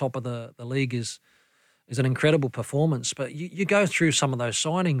have them top of the league is an incredible performance. But you go through some of those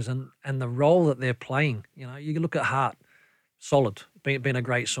signings and the role that they're playing. You look at Hart, solid, been a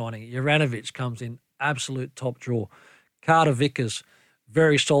great signing. Juranovic comes in, absolute top draw. Carter Vickers,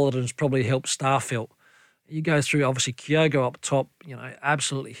 very solid, and has probably helped Starfelt. You go through, obviously, Kyogo up top,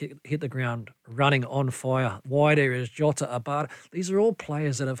 absolutely hit the ground running, on fire. Wide areas, Jota, Abada. These are all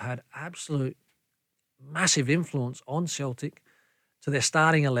players that have had absolute massive influence on Celtic to their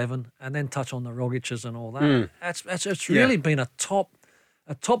starting 11, and then touch on the Rogic's and all that. It's really been a top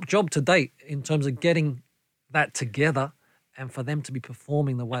job to date in terms of getting that together and for them to be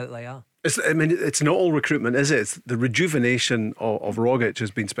performing the way that they are. It's not all recruitment, is it? It's the rejuvenation of Rogic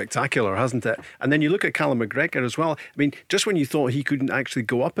has been spectacular, hasn't it? And then you look at Callum McGregor as well. Just when you thought he couldn't actually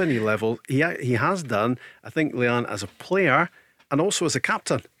go up any level, he has done, I think, Leanne, as a player and also as a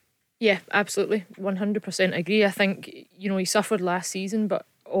captain. Yeah, absolutely. 100% agree. I think, he suffered last season, but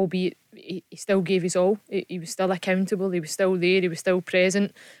albeit he still gave his all. He was still accountable. He was still there. He was still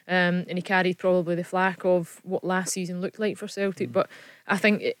present. And he carried probably the flack of what last season looked like for Celtic. But I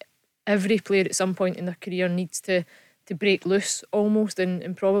think every player at some point in their career needs to break loose almost,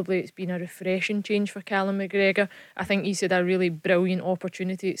 and probably it's been a refreshing change for Callum McGregor. I think he's had a really brilliant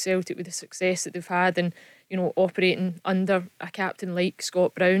opportunity at Celtic with the success that they've had, and operating under a captain like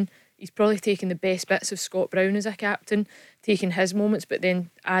Scott Brown. He's probably taken the best bits of Scott Brown as a captain, taken his moments, but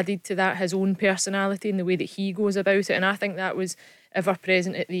then added to that his own personality and the way that he goes about it. And I think that was ever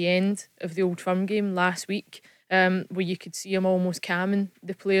present at the end of the Old Firm game last week, where you could see him almost calming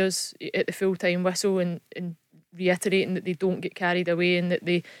the players at the full-time whistle and reiterating that they don't get carried away and that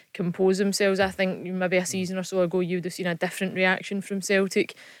they compose themselves. I think maybe a season or so ago you would have seen a different reaction from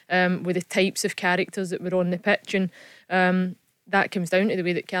Celtic with the types of characters that were on the pitch, and that comes down to the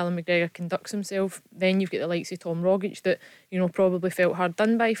way that Callum McGregor conducts himself. Then you've got the likes of Tom Rogic that probably felt hard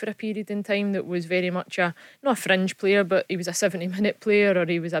done by for a period in time, that was very much not a fringe player, but he was a 70-minute player, or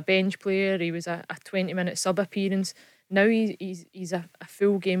he was a bench player, he was a 20-minute sub appearance. Now he's a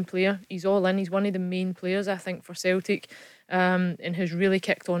full game player. He's all in. He's one of the main players, I think, for Celtic, and has really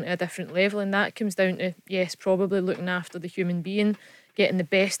kicked on to a different level. And that comes down to, yes, probably looking after the human being, getting the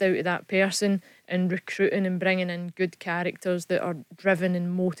best out of that person, and recruiting and bringing in good characters that are driven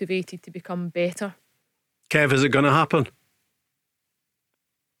and motivated to become better. Kev, is it going to happen?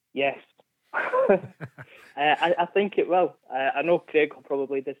 Yes. I think it will. I know Craig will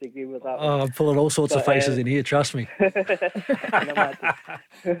probably disagree with that. Oh, I'm pulling all sorts of faces in here, trust me. But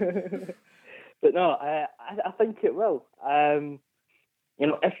no, I think it will.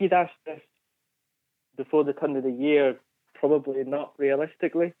 If you'd asked this before the turn of the year, probably not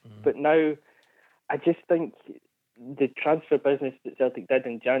realistically. But now, I just think the transfer business that Celtic did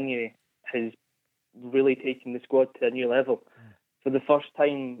in January has really taken the squad to a new level. For the first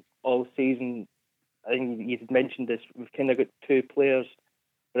time all season, I think you had mentioned this, we've kind of got two players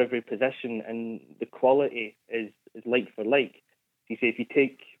for every position, and the quality is like for like. You say if you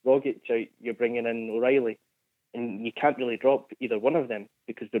take Rogic out, you're bringing in O'Reilly. and you can't really drop either one of them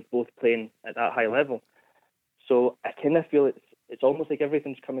because they're both playing at that high level. So I kind of feel it's almost like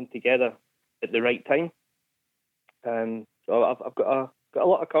everything's coming together at the right time. So I've got a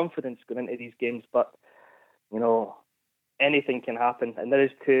lot of confidence going into these games, but anything can happen, and there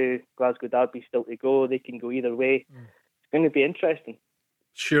is 2 Glasgow derbies still to go. They can go either way. It's going to be interesting.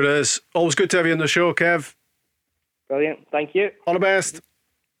 Sure is. Always good to have you on the show, Kev. Brilliant. Thank you. All the best.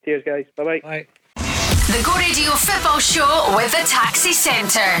 Cheers, guys. Bye-bye. Bye. The Go Radio Football Show with the Taxi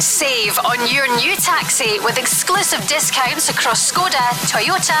Centre. Save on your new taxi with exclusive discounts across Skoda,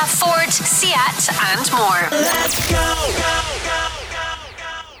 Toyota, Ford, Seat and more. Let's go.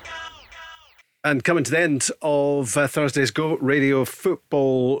 And coming to the end of Thursday's Go Radio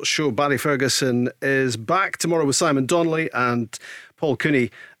Football Show, Barry Ferguson is back tomorrow with Simon Donnelly and Paul Cooney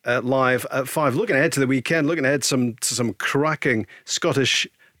live at 5. Looking ahead to the weekend, looking ahead to some cracking Scottish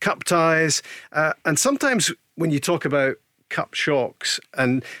Cup ties. And sometimes when you talk about Cup shocks,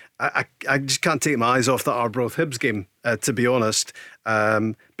 and I just can't take my eyes off that Arbroath Hibs game, to be honest.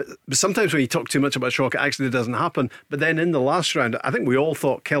 But sometimes when you talk too much about shock, it actually doesn't happen. But then in the last round, I think we all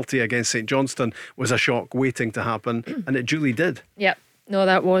thought Kelty against St Johnstone was a shock waiting to happen, and it duly did. Yep. No,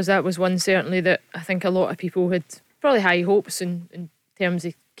 that was one certainly that I think a lot of people had probably high hopes in terms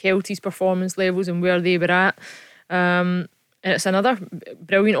of Kelty's performance levels and where they were at. And it's another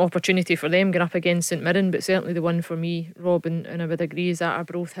brilliant opportunity for them going up against St Mirren, but certainly the one for me, Rob, and I would agree, is that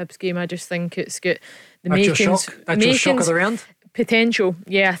Arbroath Hibs game. I just think it's got the makings. Your shock of the round? Potential.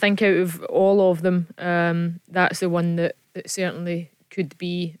 Yeah, I think out of all of them, that's the one that certainly could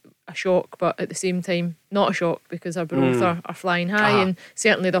be a shock, but at the same time not a shock, because Arbroath are flying high, and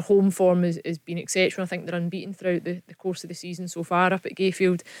certainly their home form has been exceptional. I think they're unbeaten throughout the course of the season so far up at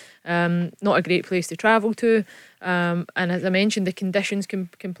Gayfield. Not a great place to travel to, and as I mentioned, the conditions can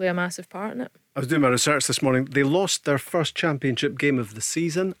play a massive part in it. I was doing my research this morning. They lost their first championship game of the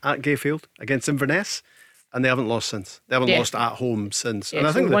season at Gayfield against Inverness, and they haven't lost since. They haven't lost at home since. Yeah, and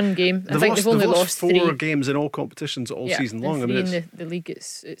I think one game. I think they've only lost 4 games in all competitions all season long. And 3 in the league.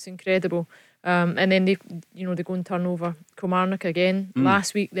 It's incredible. And then they go and turn over Kilmarnock again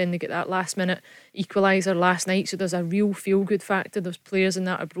last week. Then they get that last minute equaliser last night. So there's a real feel good factor. There's players in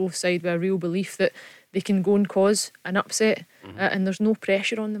that Arbroath side with a real belief that they can go and cause an upset, and there's no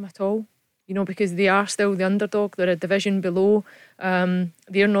pressure on them at all. Because they are still the underdog. They're a division below.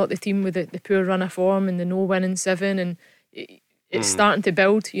 They're not the team with the poor run of form and the no winning 7, and it's starting to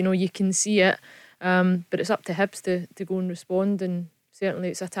build. You can see it, but it's up to Hibs to go and respond, and certainly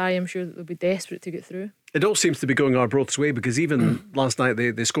it's a tie I'm sure that they'll be desperate to get through. It all seems to be going Arbroath's way, because even last night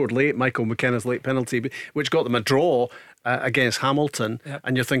they scored late, Michael McKenna's late penalty, which got them a draw against Hamilton.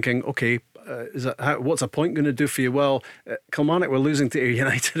 And you're thinking, okay, what's a point going to do for you? Well, Kilmarnock were losing to Ayr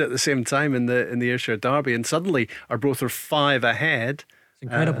United at the same time in the Ayrshire derby, and suddenly Arbroath are 5 ahead. It's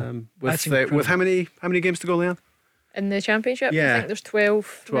incredible. With how many games to go, Leanne? In the championship, yeah. I think there's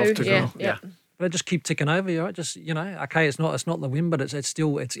 12 to go. Yeah. But just keep ticking over. You're right. Just okay, it's not the win, but it's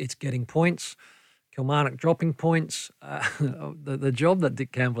still getting points. Kilmarnock dropping points. The job that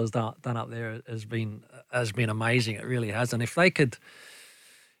Dick Campbell has done up there has been amazing. It really has. And if they could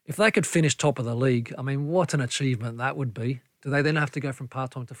finish top of the league, I mean, what an achievement that would be. Do they then have to go from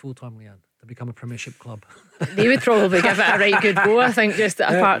part-time to full-time, Leanne, to become a premiership club? They would probably give it a right good go, I think, just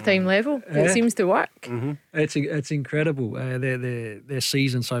at a part-time level. It seems to work. It's incredible. Their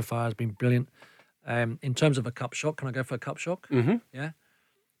season so far has been brilliant. In terms of a cup shock, can I go for a cup shock? Yeah.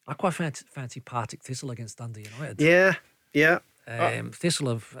 I quite fancy Partick Thistle against Dundee United. Yeah. Thistle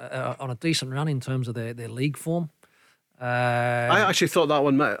have on a decent run in terms of their league form. I actually thought that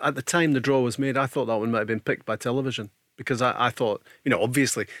one at the time the draw was made, I thought that one might have been picked by television, because I thought,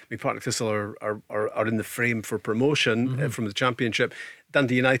 obviously, Partick Thistle are in the frame for promotion from the Championship.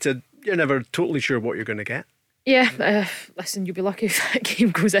 Dundee United, you're never totally sure what you're going to get. Yeah, listen, you'll be lucky if that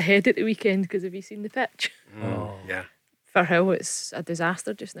game goes ahead at the weekend, because have you seen the pitch? Yeah. Firhill, it's a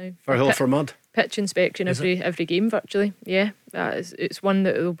disaster just now. Firhill for mud. Pitch inspection every game virtually. Yeah, it's one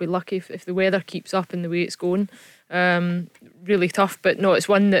that they'll be lucky if the weather keeps up in the way it's going. Really tough, but no, it's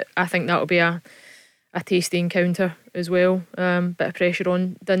one that I think that'll be a tasty encounter as well. Bit of pressure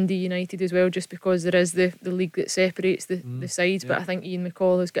on Dundee United as well, just because there is the league that separates the sides. But I think Ian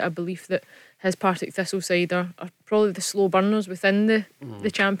McCall has got a belief that his Partick Thistle side are probably the slow burners within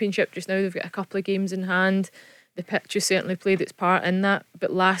the Championship just now. They've got a couple of games in hand. the pitch has certainly played its part in that.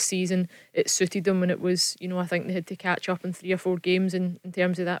 But last season it suited them when it was, I think they had to catch up in 3 or 4 games in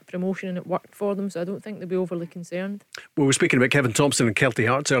terms of that promotion, and it worked for them. So I don't think they'll be overly concerned. Well, we were speaking about Kevin Thompson and Kelty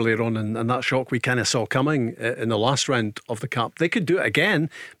Hearts earlier on, and that shock we kind of saw coming in the last round of the Cup. They could do it again.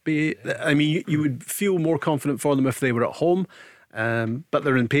 I mean, you would feel more confident for them if they were at home. But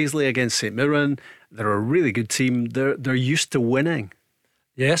they're in Paisley against St Mirren. They're a really good team. They're used to winning.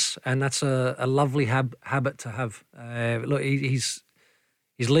 Yes, and that's a lovely habit to have. Look, his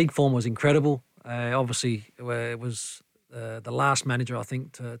league form was incredible. Obviously, it was the last manager, I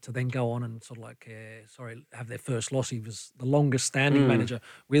think, to then go on and sort of have their first loss. He was the longest standing manager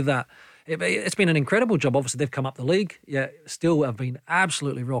with that. It's been an incredible job. Obviously, they've come up the league. Yeah, still have been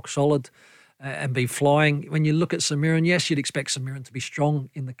absolutely rock solid and be flying. When you look at St Mirren, yes, you'd expect St Mirren to be strong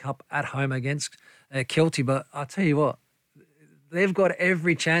in the Cup at home against Kelty, but I'll tell you what, they've got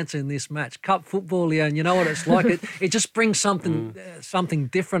every chance in this match. Cup football, Leanne, you know what it's like. It just brings something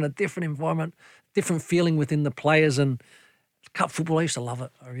different, a different environment, different feeling within the players. And Cup football, I used to love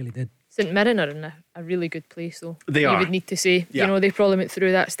it. I really did. St Mirren are in a really good place, though. They are. You would need to say. Yeah. They probably went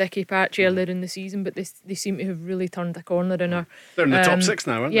through that sticky patch earlier in the season, but they seem to have really turned the corner and are. They're in the top 6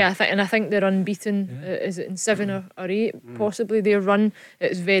 now, aren't they? Yeah, I think they're unbeaten. Is it in 7 or 8? Possibly their run.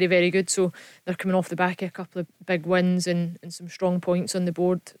 It's very, very good. So they're coming off the back of a couple of big wins and some strong points on the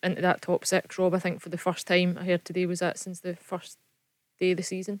board into that top 6. Rob, I think for the first time I heard today was that since the first day of the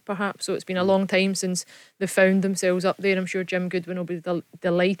season, perhaps. So it's been a long time since they've found themselves up there. I'm sure Jim Goodwin will be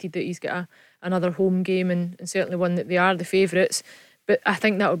delighted that he's got another home game, and certainly one that they are the favourites. But I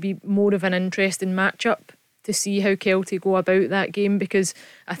think that would be more of an interesting matchup to see how Kelty go about that game, because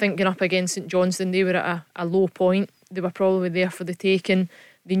I think going up against St Johnstone, they were at a low point. They were probably there for the taking.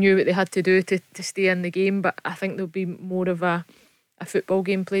 They knew what they had to do to stay in the game, but I think there'll be more of a football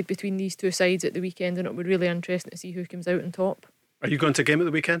game played between these two sides at the weekend, and it'll be really interesting to see who comes out on top. Are you going to a game at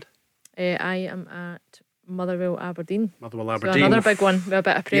the weekend? I am at Motherwell Aberdeen. Motherwell So Aberdeen. another big one with a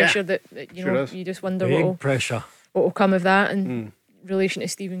bit of pressure that sure you just wonder Big pressure. what will come of that in relation to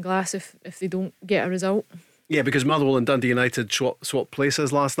Stephen Glass if they don't get a result. Yeah, because Motherwell and Dundee United swapped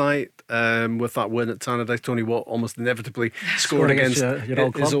places last night with that win at Tannadice. Tony Watt almost inevitably scored against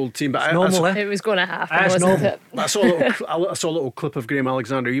his old team. But It was going to happen, wasn't it? I saw a little clip of Graham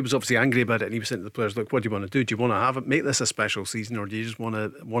Alexander. He was obviously angry about it, and he was saying to the players, "Look, what do you want to do? Do you want to make this a special season, or do you just want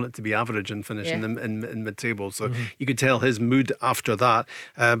it to be average and finish in mid-table?" So you could tell his mood after that.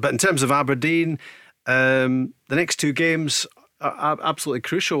 But in terms of Aberdeen, the next 2 games are absolutely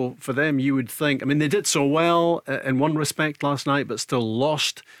crucial for them, you would think. I mean, they did so well in one respect last night, but still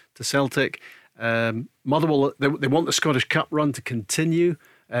lost to Celtic. Motherwell, they want the Scottish Cup run to continue.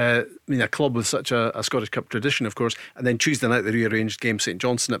 I mean, a club with such a Scottish Cup tradition, of course. And then Tuesday night, the rearranged game, St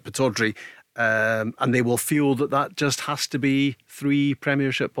Johnstone at Pittodrie. And they will feel that just has to be 3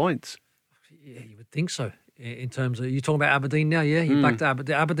 Premiership points. Yeah, you would think so. In terms of, you're talking about Aberdeen now, yeah? You're back to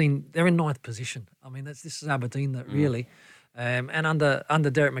Aberdeen. Aberdeen, they're in 9th position. I mean, this is Aberdeen that really... and under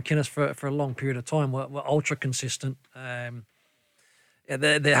Derek McInnes for a long period of time were ultra consistent. There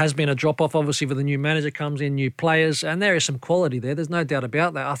has been a drop off, obviously, with the new manager comes in, new players, and there is some quality there. There's no doubt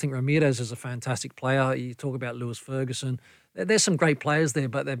about that. I think Ramirez is a fantastic player. You talk about Lewis Ferguson. There's some great players there,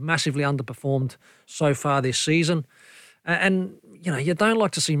 but they've massively underperformed so far this season. And you don't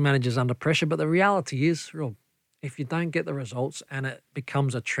like to see managers under pressure, but the reality is, Rob, if you don't get the results and it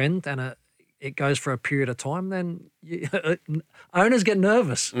becomes a trend and it goes for a period of time, then owners get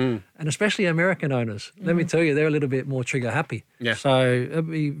nervous, and especially American owners. Let me tell you, they're a little bit more trigger happy. Yeah. So it'll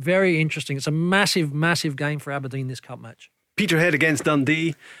be very interesting. It's a massive, massive game for Aberdeen, this Cup match. Peterhead against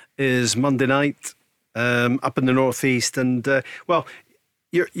Dundee is Monday night up in the northeast, and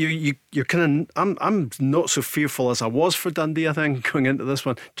you're kind of. I'm not so fearful as I was for Dundee, I think, going into this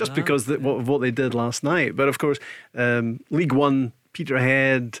one, just because of what they did last night. But of course, League One,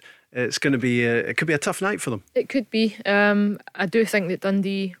 Peterhead. It's going to be it could be a tough night for them. It could be. I do think that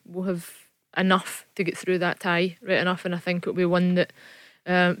Dundee will have enough to get through that tie, right enough, and I think it'll be one that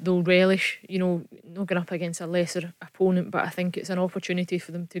they'll relish. Not going up against a lesser opponent, but I think it's an opportunity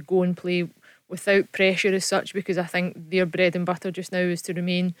for them to go and play without pressure as such, because I think their bread and butter just now is to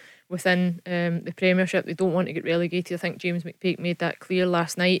remain within the Premiership. They don't want to get relegated. I think James McPake made that clear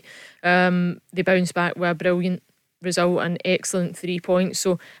last night. They bounced back with a brilliant result and excellent 3 points,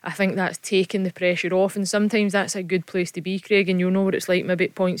 so I think that's taken the pressure off, and sometimes that's a good place to be, Craig, and you'll know what it's like maybe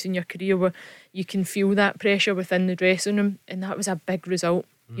at points in your career where you can feel that pressure within the dressing room, and that was a big result.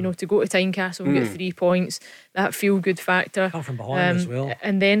 To go to Tynecastle and get 3 points, that feel good factor. Come from behind as well.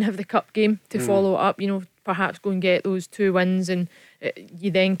 And then have the cup game to follow it up. perhaps go and get those 2 wins, and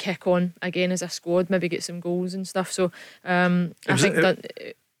you then kick on again as a squad, maybe get some goals and stuff. So I think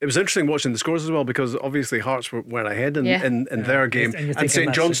that. It was interesting watching the scores as well, because obviously Hearts were ahead in their game, and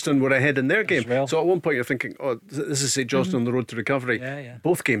St Johnstone were ahead in their game. Well. So at one point you're thinking, oh, this is St Johnstone on the road to recovery.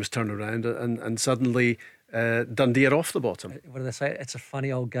 Both games turn around, and suddenly Dundee are off the bottom. What do they say? It's a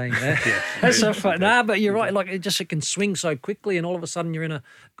funny old game. It's so fun. Nah, but you're right. Like it can swing so quickly, and all of a sudden you're in a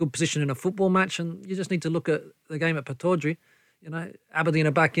good position in a football match, and you just need to look at the game at Pittodrie. Aberdeen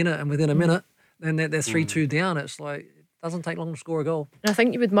are back in it, and within a minute, then they're 3-2 down. It's like. Doesn't take long to score a goal. And I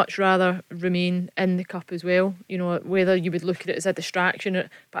think you would much rather remain in the cup as well. Whether you would look at it as a distraction,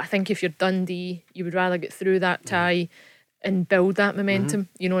 but I think if you're Dundee, you would rather get through that tie and build that momentum,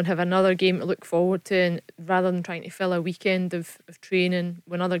 and have another game to look forward to, and rather than trying to fill a weekend of training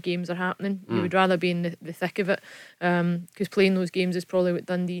when other games are happening. You would rather be in the thick of it, because playing those games is probably what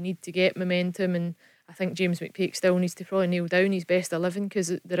Dundee need to get momentum. And I think James McPake still needs to probably nail down his best 11,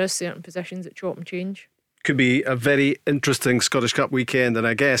 because there is certain positions that chop and change. Could be a very interesting Scottish Cup weekend, and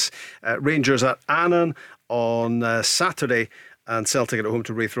I guess Rangers at Annan on Saturday and Celtic at home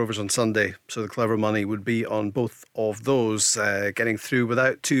to Wraith Rovers on Sunday. So the clever money would be on both of those, getting through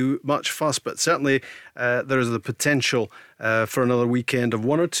without too much fuss. But certainly there is the potential for another weekend of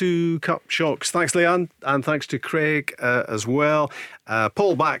 1 or 2 cup shocks. Thanks, Leanne, and thanks to Craig as well.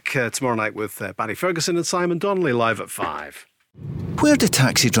 Paul back tomorrow night with Barry Ferguson and Simon Donnelly live at 5. Where do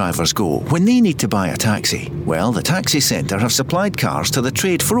taxi drivers go when they need to buy a taxi? Well, the Taxi Centre have supplied cars to the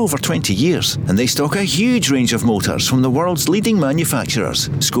trade for over 20 years, and they stock a huge range of motors from the world's leading manufacturers: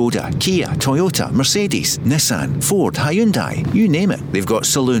 Skoda, Kia, Toyota, Mercedes, Nissan, Ford, Hyundai, you name it. They've got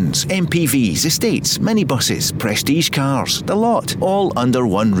saloons, MPVs, estates, minibuses, prestige cars, the lot, all under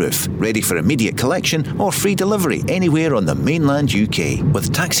one roof, ready for immediate collection or free delivery anywhere on the mainland UK,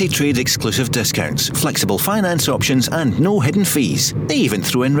 with taxi trade exclusive discounts, flexible finance options and no hidden fees. They even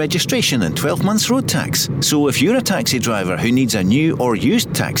throw in registration and 12 months road tax. So if you're a taxi driver who needs a new or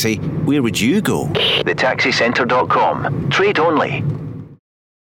used taxi, where would you go? TheTaxiCentre.com. Trade only.